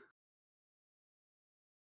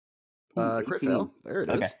 Ooh, Crit 18. fail. There it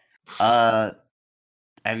is. Okay.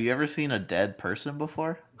 Have you ever seen a dead person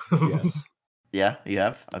before? Yes, Yeah, you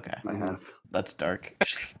have. Okay, I have. that's dark.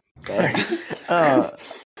 Sorry.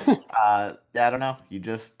 I don't know.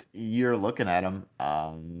 You're looking at them.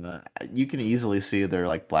 You can easily see they're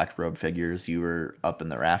like black robe figures. You were up in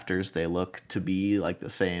the rafters. They look to be like the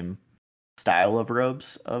same style of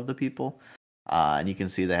robes of the people. And you can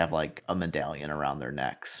see they have like a medallion around their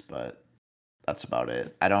necks, but that's about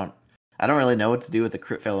it. I don't really know what to do with the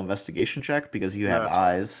crit fail investigation check because you No, have that's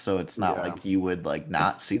fine. eyes, so it's not Yeah. like you would like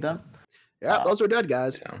not see them. Yeah, those are dead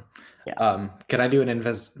guys. Yeah. Can I do an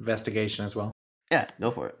investigation as well? Yeah,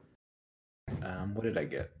 go for it. What did I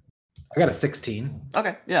get? I got a 16.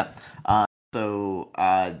 Okay, yeah. So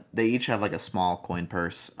they each have like a small coin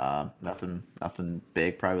purse. Nothing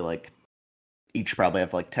big. Probably like each probably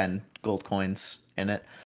have like 10 gold coins in it.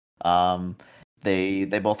 They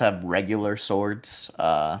both have regular swords.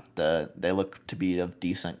 They look to be of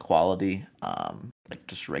decent quality. Like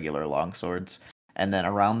just regular long swords. And then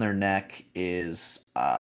around their neck is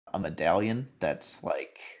a medallion that's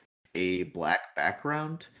like a black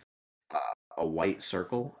background, a white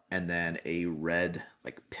circle, and then a red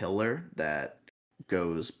like pillar that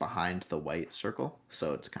goes behind the white circle.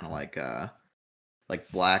 So it's kind of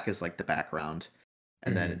like black is like the background,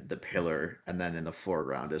 and then the pillar, and then in the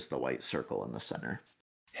foreground is the white circle in the center.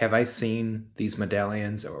 Have I seen these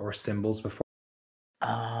medallions or symbols before?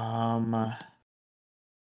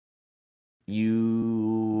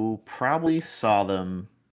 You probably saw them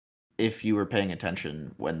if you were paying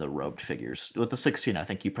attention when the robed figures. With the 16, I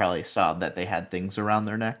think you probably saw that they had things around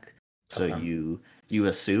their neck. So Okay. you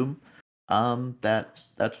assume that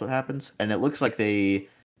that's what happens. And it looks like they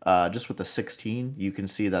just with the 16, you can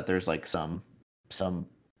see that there's like some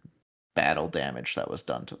battle damage that was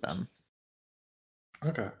done to them.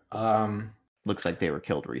 Okay. Looks like they were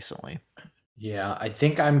killed recently. Yeah, I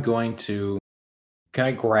think I'm going to. Can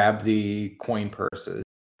I grab the coin purses?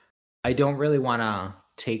 I don't really want to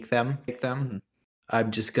take them. Mhm.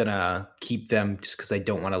 I'm just gonna keep them just because I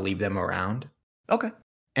don't want to leave them around. Okay.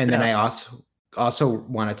 And then Yeah. I also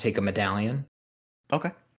want to take a medallion,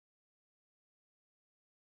 Okay.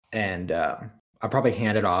 and I'll probably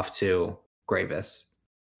hand it off to Gravis.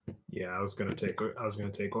 Yeah, I was gonna take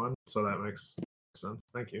one, so that makes sense.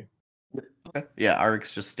 Thank you. Okay. Yeah,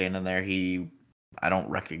 Arik's just standing there. I don't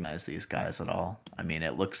recognize these guys at all. I mean,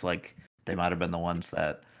 it looks like they might have been the ones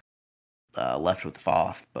that left with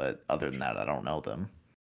Foth, but other than that, I don't know them.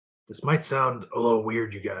 This might sound a little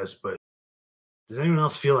weird, you guys, but does anyone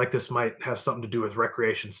else feel like this might have something to do with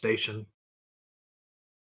Recreation Station?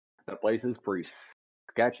 That place is pretty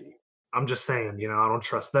sketchy. I'm just saying, I don't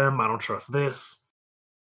trust them. I don't trust this.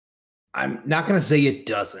 I'm not gonna say it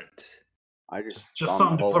doesn't. I just Just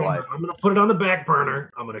something to put on. I'm gonna put it on the back burner.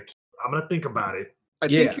 I'm gonna think about it.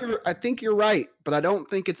 I think you're right, but I don't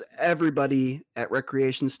think it's everybody at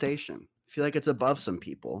Recreation Station. I feel like it's above some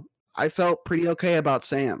people. I felt pretty okay about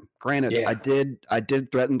Sam. Granted, Yeah. I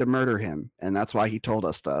did threaten to murder him, and that's why he told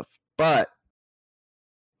us stuff. But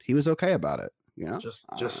he was okay about it, you know? Just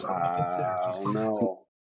something to consider. Just something to- No,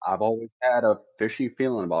 I've always had a fishy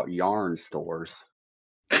feeling about yarn stores.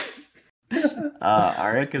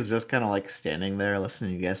 Arik is just kind of like standing there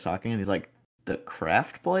listening to you guys talking, and he's like, "The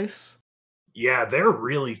craft place? Yeah, they're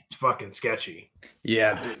really fucking sketchy.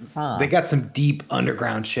 Yeah, Huh. they got some deep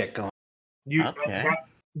underground shit going. You Okay.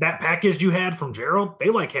 that package you had from Gerald, they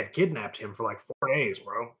had kidnapped him for like 4 days,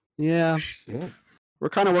 bro. Yeah. We're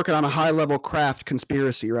kind of working on a high-level craft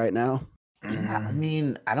conspiracy right now. Yeah, I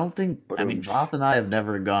mean, I don't think. I mean, Voth and I have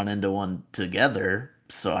never gone into one together,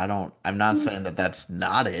 so I'm not saying that that's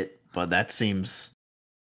not it, but that seems.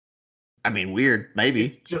 I mean, weird. Maybe.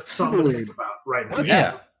 It's just something to Weird. think about right now.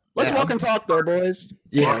 Yeah. Let's Yeah. walk and talk, though, boys.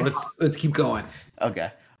 Yeah, let's keep going.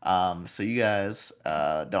 Okay. So you guys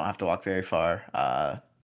don't have to walk very far.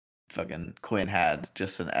 Fucking Quinn had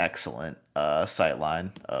just an excellent sight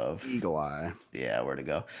line of Eagle eye, where to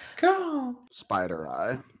go. Go. spider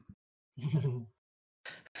eye.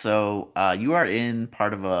 So you are in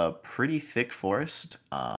part of a pretty thick forest.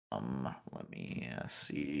 Let me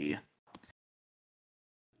see.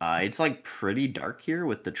 It's like pretty dark here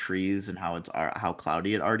with the trees and how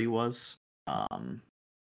cloudy it already was.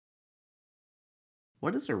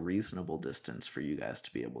 What is a reasonable distance for you guys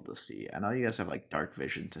to be able to see? I know you guys have like dark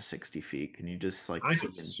vision to 60 feet. Can you just like I see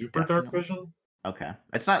have super dark vision. Okay.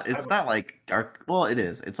 It's not like dark. Well, it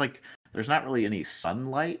is. It's like there's not really any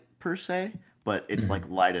sunlight per se, but it's like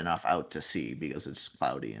light enough out to see because it's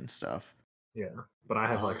cloudy and stuff. Yeah, but I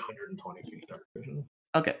have like 120 feet dark vision.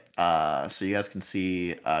 Okay. So you guys can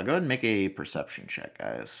see. Go ahead and make a perception check,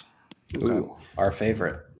 guys. Ooh, our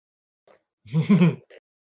favorite.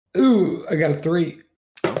 Ooh, I got a 3.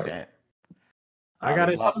 Okay. I got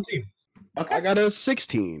there's a a lot- 17. Okay. I got a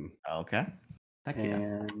 16. Okay. Heck yeah.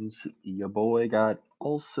 And your boy got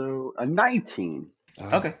also a 19.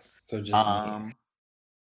 Okay. So just me.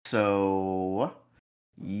 So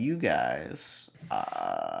you guys,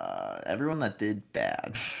 everyone that did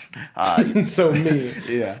bad, So me.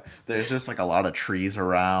 yeah. There's just like a lot of trees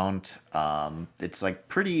around. It's like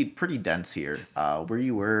pretty dense here. Where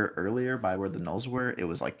you were earlier, by where the gnolls were, it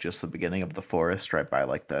was like just the beginning of the forest, right by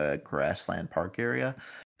like the grassland park area.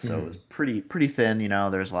 So it was pretty thin.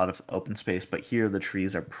 There's a lot of open space, but here the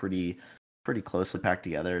trees are pretty closely packed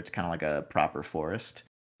together. It's kind of like a proper forest.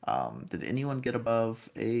 Did anyone get above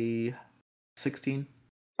a 16?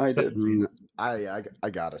 I did. I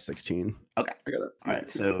got a 16. Okay. I got it. All right.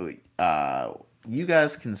 So you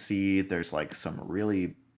guys can see there's like some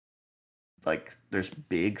really there's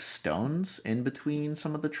big stones in between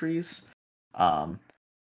some of the trees.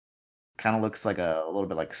 Kind of looks like a little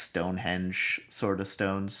bit like Stonehenge sort of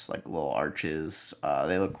stones, like little arches.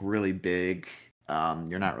 They look really big.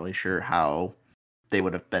 You're not really sure how they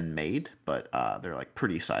would have been made, but they're like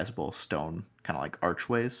pretty sizable stone, kind of like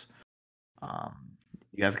archways.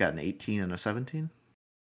 You guys got an 18 and a 17?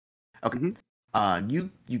 Okay.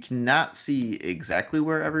 You cannot see exactly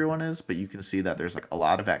where everyone is, but you can see that there's like a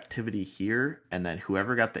lot of activity here, and then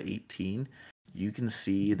whoever got the 18, you can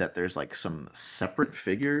see that there's like some separate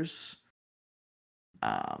figures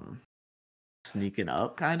sneaking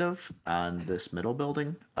up kind of on this middle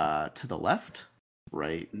building to the left,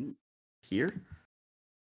 right here.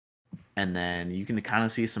 And then you can kind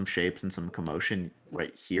of see some shapes and some commotion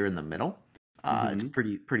right here in the middle. It's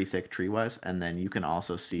pretty thick tree wise, and then you can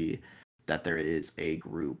also see that there is a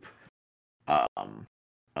group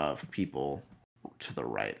of people to the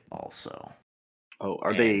right also. Oh,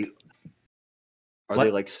 are they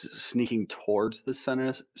like sneaking towards the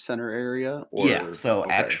center area? Or... Yeah. So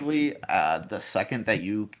actually, the second that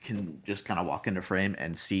you can just kind of walk into frame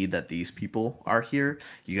and see that these people are here,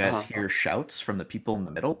 you guys hear shouts from the people in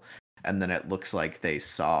the middle, and then it looks like they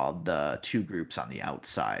saw the two groups on the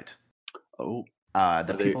outside. Oh.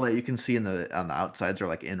 The people that you can see on the outsides are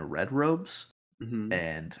like in red robes,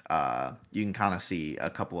 and you can kind of see a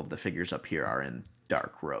couple of the figures up here are in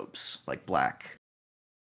dark robes, like black.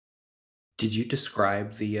 Did you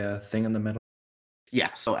describe the thing in the middle? Yeah.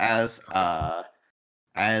 So as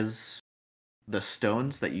the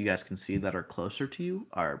stones that you guys can see that are closer to you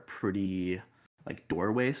are pretty like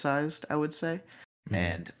doorway sized, I would say,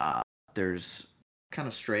 and there's kind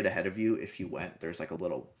of straight ahead of you. If you went, there's like a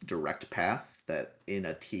little direct path that in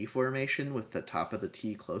a T formation with the top of the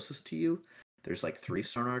T closest to you, there's like 3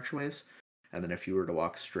 stone archways. And then if you were to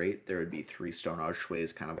walk straight, there would be 3 stone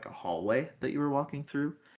archways, kind of like a hallway that you were walking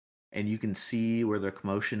through. And you can see where the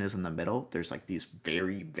commotion is in the middle. There's like these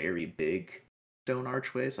very, very big stone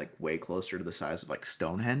archways, like way closer to the size of like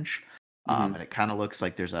Stonehenge. And it kind of looks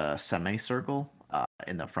like there's a semicircle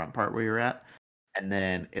in the front part where you're at. And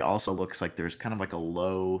then it also looks like there's kind of like a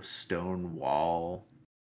low stone wall.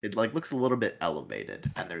 It like looks a little bit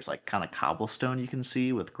elevated, and there's like kind of cobblestone you can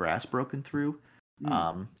see with grass broken through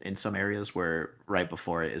in some areas where right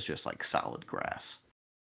before it is just like solid grass.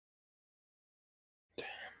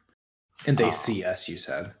 And they see us, you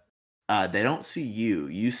said. They don't see you.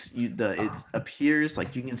 It appears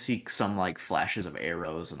like you can see some like flashes of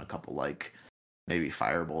arrows and a couple like maybe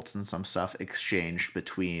firebolts and some stuff exchanged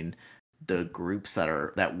between the groups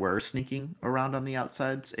that were sneaking around on the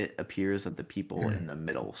outsides. It appears that the people in the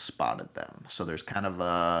middle spotted them. So there's kind of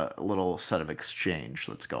a little set of exchange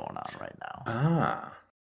that's going on right now.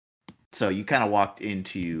 So you kind of walked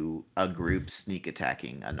into a group sneak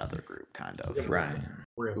attacking another group, kind of. Right.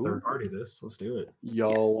 We're gonna third party this. Let's do it.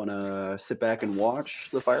 Y'all want to sit back and watch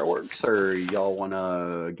the fireworks, or y'all want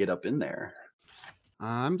to get up in there?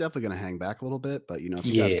 I'm definitely gonna hang back a little bit, but if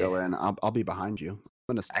you guys go in, I'll be behind you.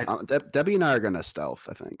 Debbie and I are gonna stealth,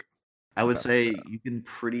 I think. I would say you can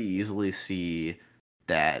pretty easily see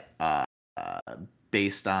that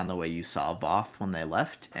based on the way you saw Voth when they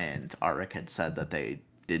left, and Arik had said that they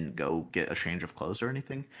didn't go get a change of clothes or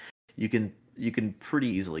anything. You can pretty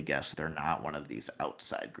easily guess they're not one of these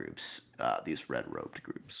outside groups, these red robed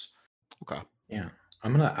groups. Okay. Yeah.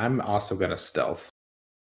 I'm also gonna stealth.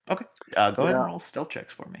 Okay. Go ahead and roll stealth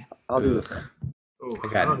checks for me. I'll do this. I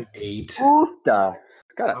got an 8.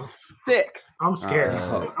 Got a 6. I'm scared.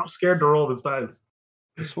 I'm scared to roll this dice.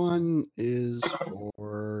 This one is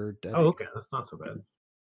for Debbie. Oh, okay. That's not so bad.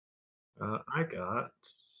 I got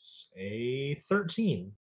a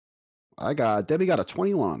 13. Debbie got a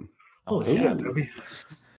 21. Oh, yeah, Debbie.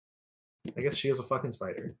 I guess she is a fucking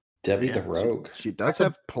spider. Debbie the rogue. She does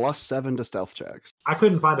have +7 to stealth checks. I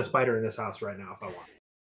couldn't find a spider in this house right now if I wanted.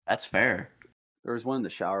 That's fair. There was one in the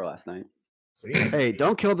shower last night. See? Hey,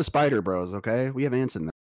 don't kill the spider, bros, okay? We have ants in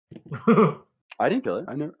there. I didn't kill it.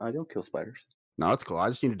 I don't kill spiders. No, it's cool. I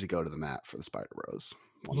just needed to go to the map for the spider bros.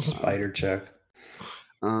 Spider check.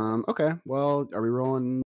 Okay. Well, are we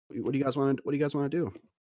rolling? What do you guys want to do?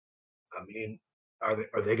 I mean, are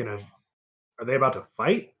they about to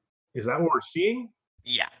fight? Is that what we're seeing?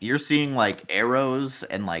 Yeah, you're seeing like arrows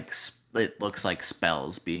and like it looks like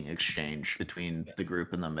spells being exchanged between the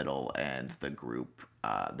group in the middle and the group,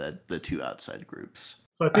 the 2 outside groups.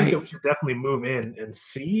 So I think that we should definitely move in and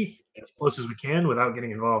see as close as we can without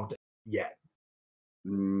getting involved yet.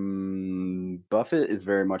 Buffett is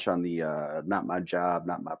very much on the not my job,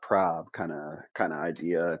 not my prob kind of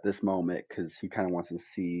idea at this moment, because he kind of wants to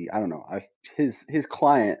see. I don't know. His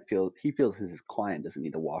client feels his client doesn't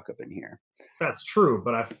need to walk up in here. That's true,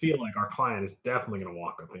 but I feel like our client is definitely going to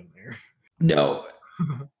walk up in there. No.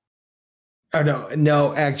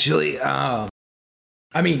 No. Actually, I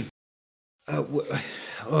mean, I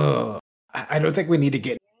don't think we need to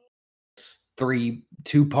get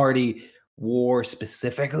 2-party war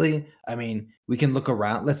specifically. I mean, we can look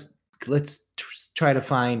around. Let's try to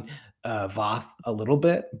find Voth a little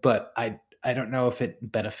bit, but I don't know if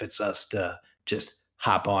it benefits us to just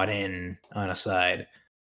hop on in on a side.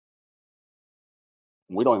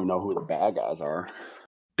 We don't even know who the bad guys are.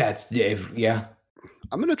 That's Dave. Yeah.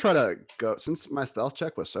 I'm gonna try to go since my stealth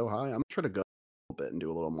check was so high. I'm gonna try to go a little bit and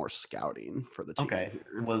do a little more scouting for the team. Okay.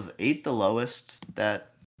 Here. Was 8 the lowest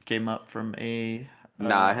that came up from a?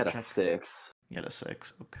 Nah, I had a check? 6. You had a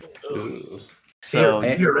 6. Okay. Ooh. So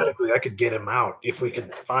theoretically, I could get him out if we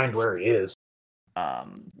could find where he is.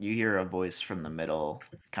 you hear a voice from the middle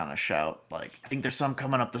kind of shout like, "I think there's some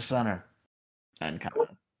coming up the center," and kind of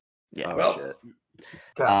yeah. Oh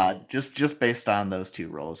shit. Just based on those 2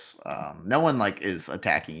 rolls, no one like is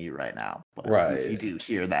attacking you right now, but you Right. do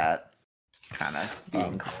hear that kind of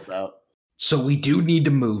being called out. So we do need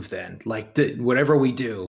to move then. Like whatever we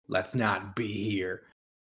do, let's not be here.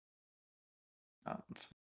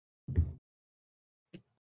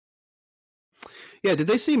 Yeah, did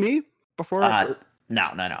they see me before?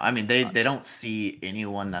 No. I mean, they don't see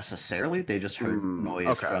anyone necessarily. They just heard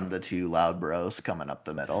noise from the 2 loud bros coming up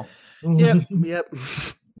the middle. Yep.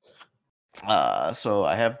 So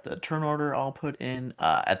I have the turn order all put in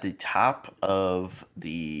at the top of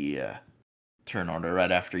the turn order.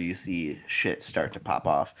 Right after you see shit start to pop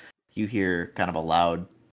off, you hear kind of a loud,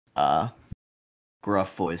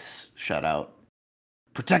 gruff voice shout out,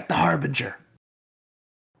 "Protect the Harbinger!"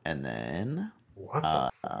 And then What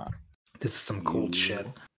the This is some cold shit.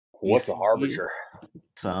 What's see a Harbinger?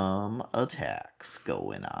 some attacks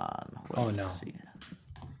going on. Oh, Let's no. see.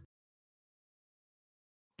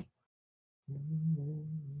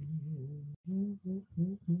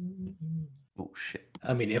 Oh shit.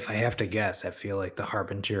 I mean, if I have to guess, I feel like the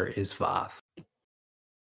Harbinger is Voth.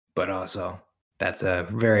 But also, that's a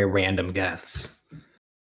very random guess.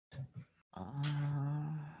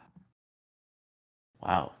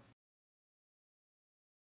 Wow.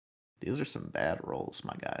 These are some bad rolls,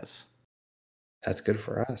 my guys. That's good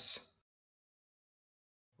for us.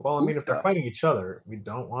 Well, I mean, if they're fighting each other, we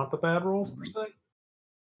don't want the bad rolls per se.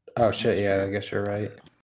 Oh shit! Yeah, I guess you're right.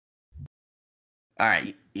 All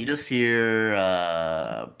right, you just hear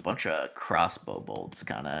a bunch of crossbow bolts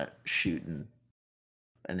kind of shooting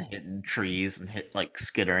and hitting trees and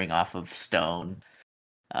skittering off of stone.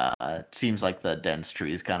 It seems like the dense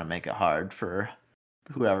trees kind of make it hard for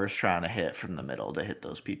whoever's trying to hit from the middle to hit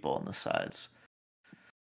those people on the sides.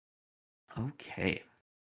 Okay.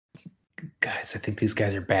 Guys, I think these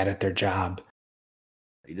guys are bad at their job.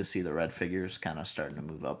 You just see the red figures kind of starting to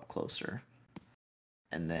move up closer.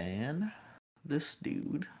 And then this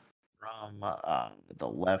dude from the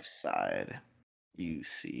left side, you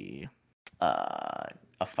see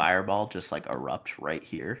a fireball just like erupt right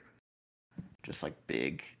here. Just like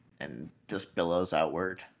big and just billows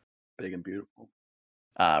outward. Big and beautiful.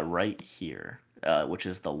 Right here, which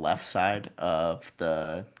is the left side of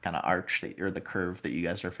the kind of arch or the curve that you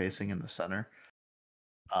guys are facing in the center.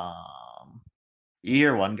 You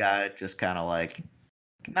hear one guy just kind of like,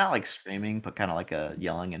 not like screaming, but kind of like a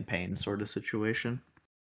yelling in pain sort of situation.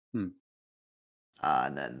 And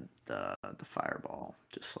then the fireball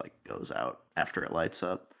just like goes out after it lights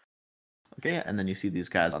up. Okay, and then you see these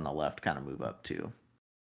guys on the left kind of move up too.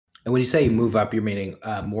 And when you say move up, you're meaning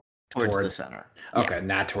more towards the center. Okay, Yeah.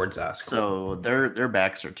 not towards us. So their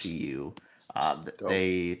backs are to you.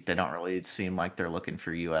 They don't really seem like they're looking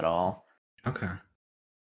for you at all. Okay.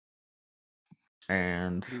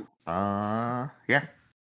 And now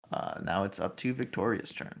it's up to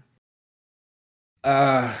Victoria's turn.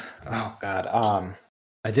 Oh god.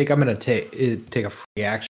 I think I'm gonna take a free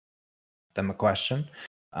action. Them a question.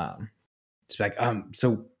 It's like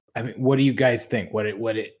So I mean, what do you guys think?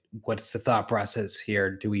 What's the thought process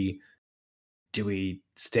here? Do we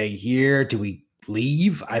stay here? Do we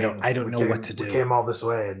leave? I don't know what to do. We came all this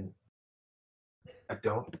way, and I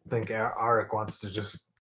don't think Arik wants to just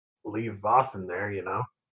leave Voth in there, you know?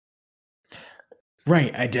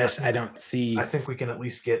 Right. I don't see. I think we can at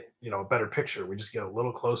least get, a better picture. We just get a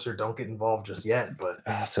little closer. Don't get involved just yet, but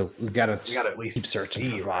So we gotta at least keep searching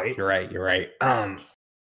see, for Voth. right? You're right.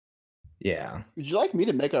 Yeah. Would you like me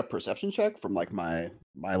to make a perception check from like my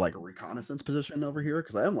like reconnaissance position over here?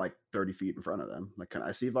 Because I am like 30 feet in front of them. Like, can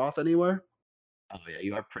I see Voth anywhere? Oh yeah,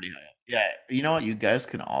 you are pretty high up. Yeah, you know what? You guys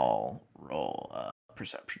can all roll a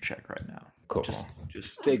perception check right now. Cool.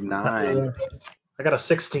 Just Big 9. I got a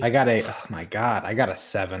 16. I got oh my god, I got a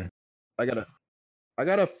 7. I got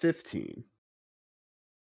a 15.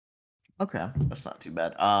 Okay, that's not too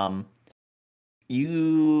bad.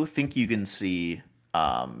 You think you can see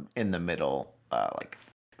in the middle, like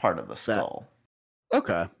part of the skull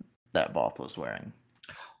Okay. that Voth was wearing.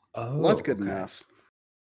 Oh, Well, that's good enough.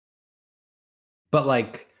 But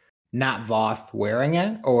like, not Voth wearing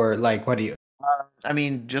it, or like what do you? I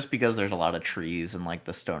mean, just because there's a lot of trees and like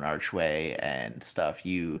the stone archway and stuff,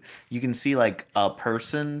 you can see like a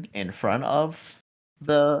person in front of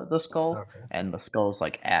the skull, Okay. and the skull's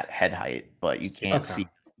like at head height, but you can't Okay. see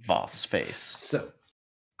Voth's face. So,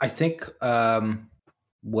 I think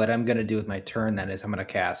what I'm gonna do with my turn then is I'm gonna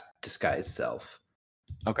cast Disguise Self.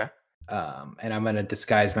 Okay. And I'm gonna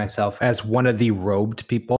disguise myself as one of the robed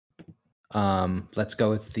people. Let's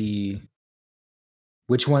go with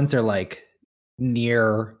which ones are like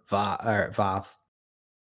near Voth?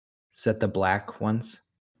 Is that the black ones?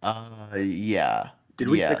 Yeah. Did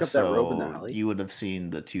we yeah, pick up that robe in the so alley? you would have seen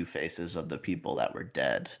the two faces of the people that were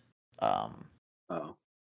dead. Oh.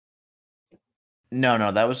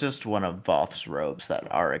 No, that was just one of Voth's robes that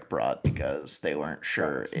Arik brought because they weren't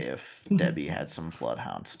sure if Debbie had some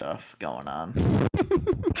bloodhound stuff going on.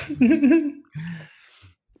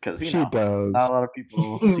 Because She does. not a lot of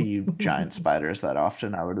people see giant spiders that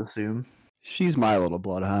often, I would assume. She's my little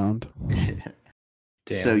bloodhound.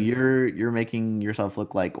 So you're making yourself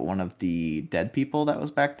look like one of the dead people that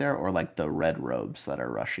was back there, or like the red robes that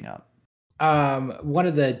are rushing up? One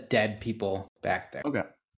of the dead people back there. Okay.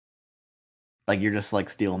 Like you're just like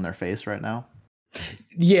stealing their face right now?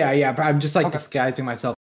 Yeah, but I'm just like disguising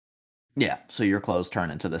myself. Yeah, so your clothes turn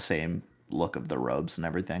into the same look of the robes and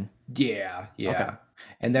everything? Yeah. Okay.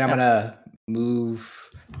 And then I'm gonna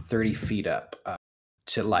move 30 feet up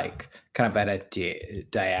to like kind of at a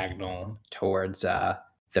diagonal towards the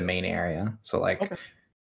main area. So like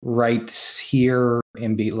right here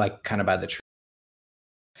and be like kind of by the tree.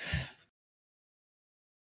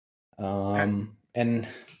 And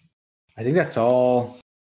I think that's all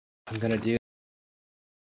I'm gonna do.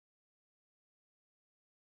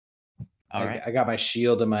 All right. I got my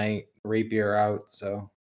shield and my rapier out,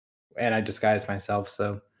 and I disguised myself,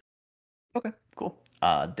 so. Okay, cool.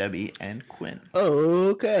 Debbie and Quinn.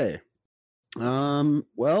 Okay.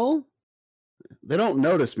 Well, they don't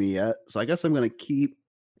notice me yet, so I guess I'm gonna keep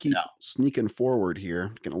sneaking forward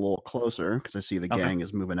here, getting a little closer because I see the gang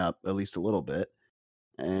is moving up at least a little bit.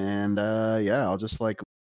 And I'll just like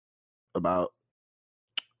about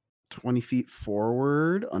 20 feet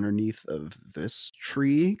forward underneath of this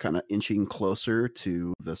tree, kind of inching closer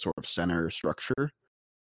to the sort of center structure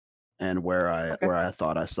and where I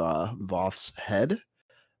thought I saw Voth's head.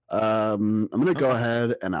 I'm gonna go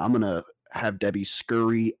ahead and I'm gonna have Debbie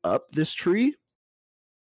scurry up this tree,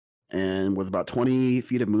 and with about 20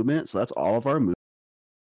 feet of movement, so that's all of our movement.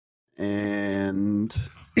 And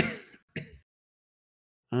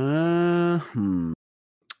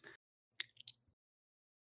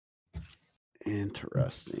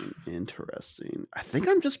Interesting. I think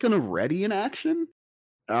I'm just gonna ready an action.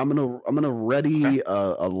 I'm gonna ready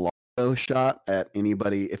a longbow shot at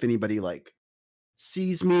anybody. If anybody like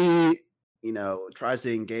sees me, tries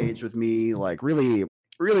to engage with me, like really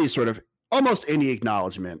sort of almost any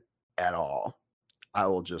acknowledgement at all, I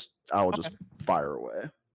will just fire away.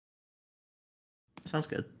 Sounds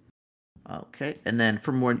good. Okay, and then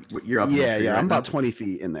from where you're up. Yeah, I'm about 20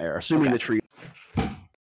 feet in the air, assuming the tree.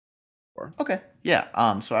 Okay,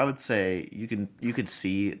 yeah. So I would say you could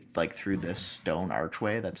see like through this stone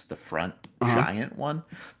archway that's the front giant one.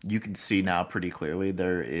 You can see now pretty clearly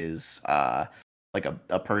there is like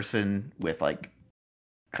a person with like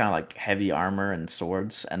kind of like heavy armor and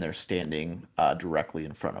swords, and they're standing directly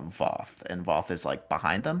in front of Voth, and Voth is like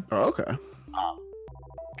behind them. Oh, okay.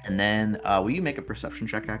 And then will you make a perception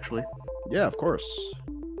check actually? Yeah, of course.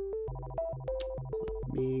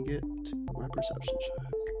 Let me get my perception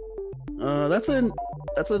check.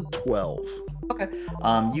 That's a 12. Okay.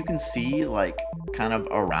 You can see like kind of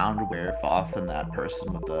around where Voth and that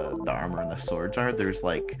person with the armor and the swords are. There's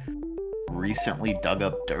like recently dug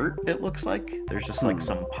up dirt. It looks like there's just like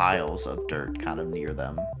some piles of dirt kind of near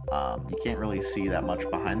them. You can't really see that much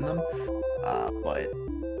behind them, but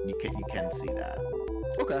you can see that.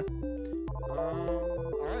 Okay.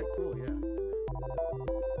 All right. Cool. Yeah.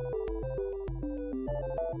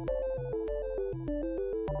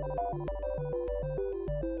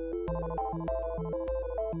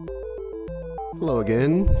 Hello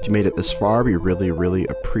again. If you made it this far, we really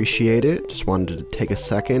appreciate it. Just wanted to take a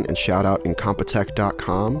second and shout out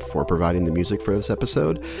Incompetech.com for providing the music for this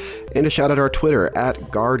episode, and to shout out our Twitter at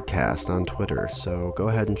GuardCast on Twitter. So go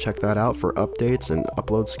ahead and check that out for updates and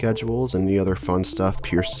upload schedules and any other fun stuff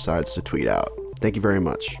Pierce decides to tweet out. Thank you very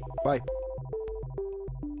much. Bye.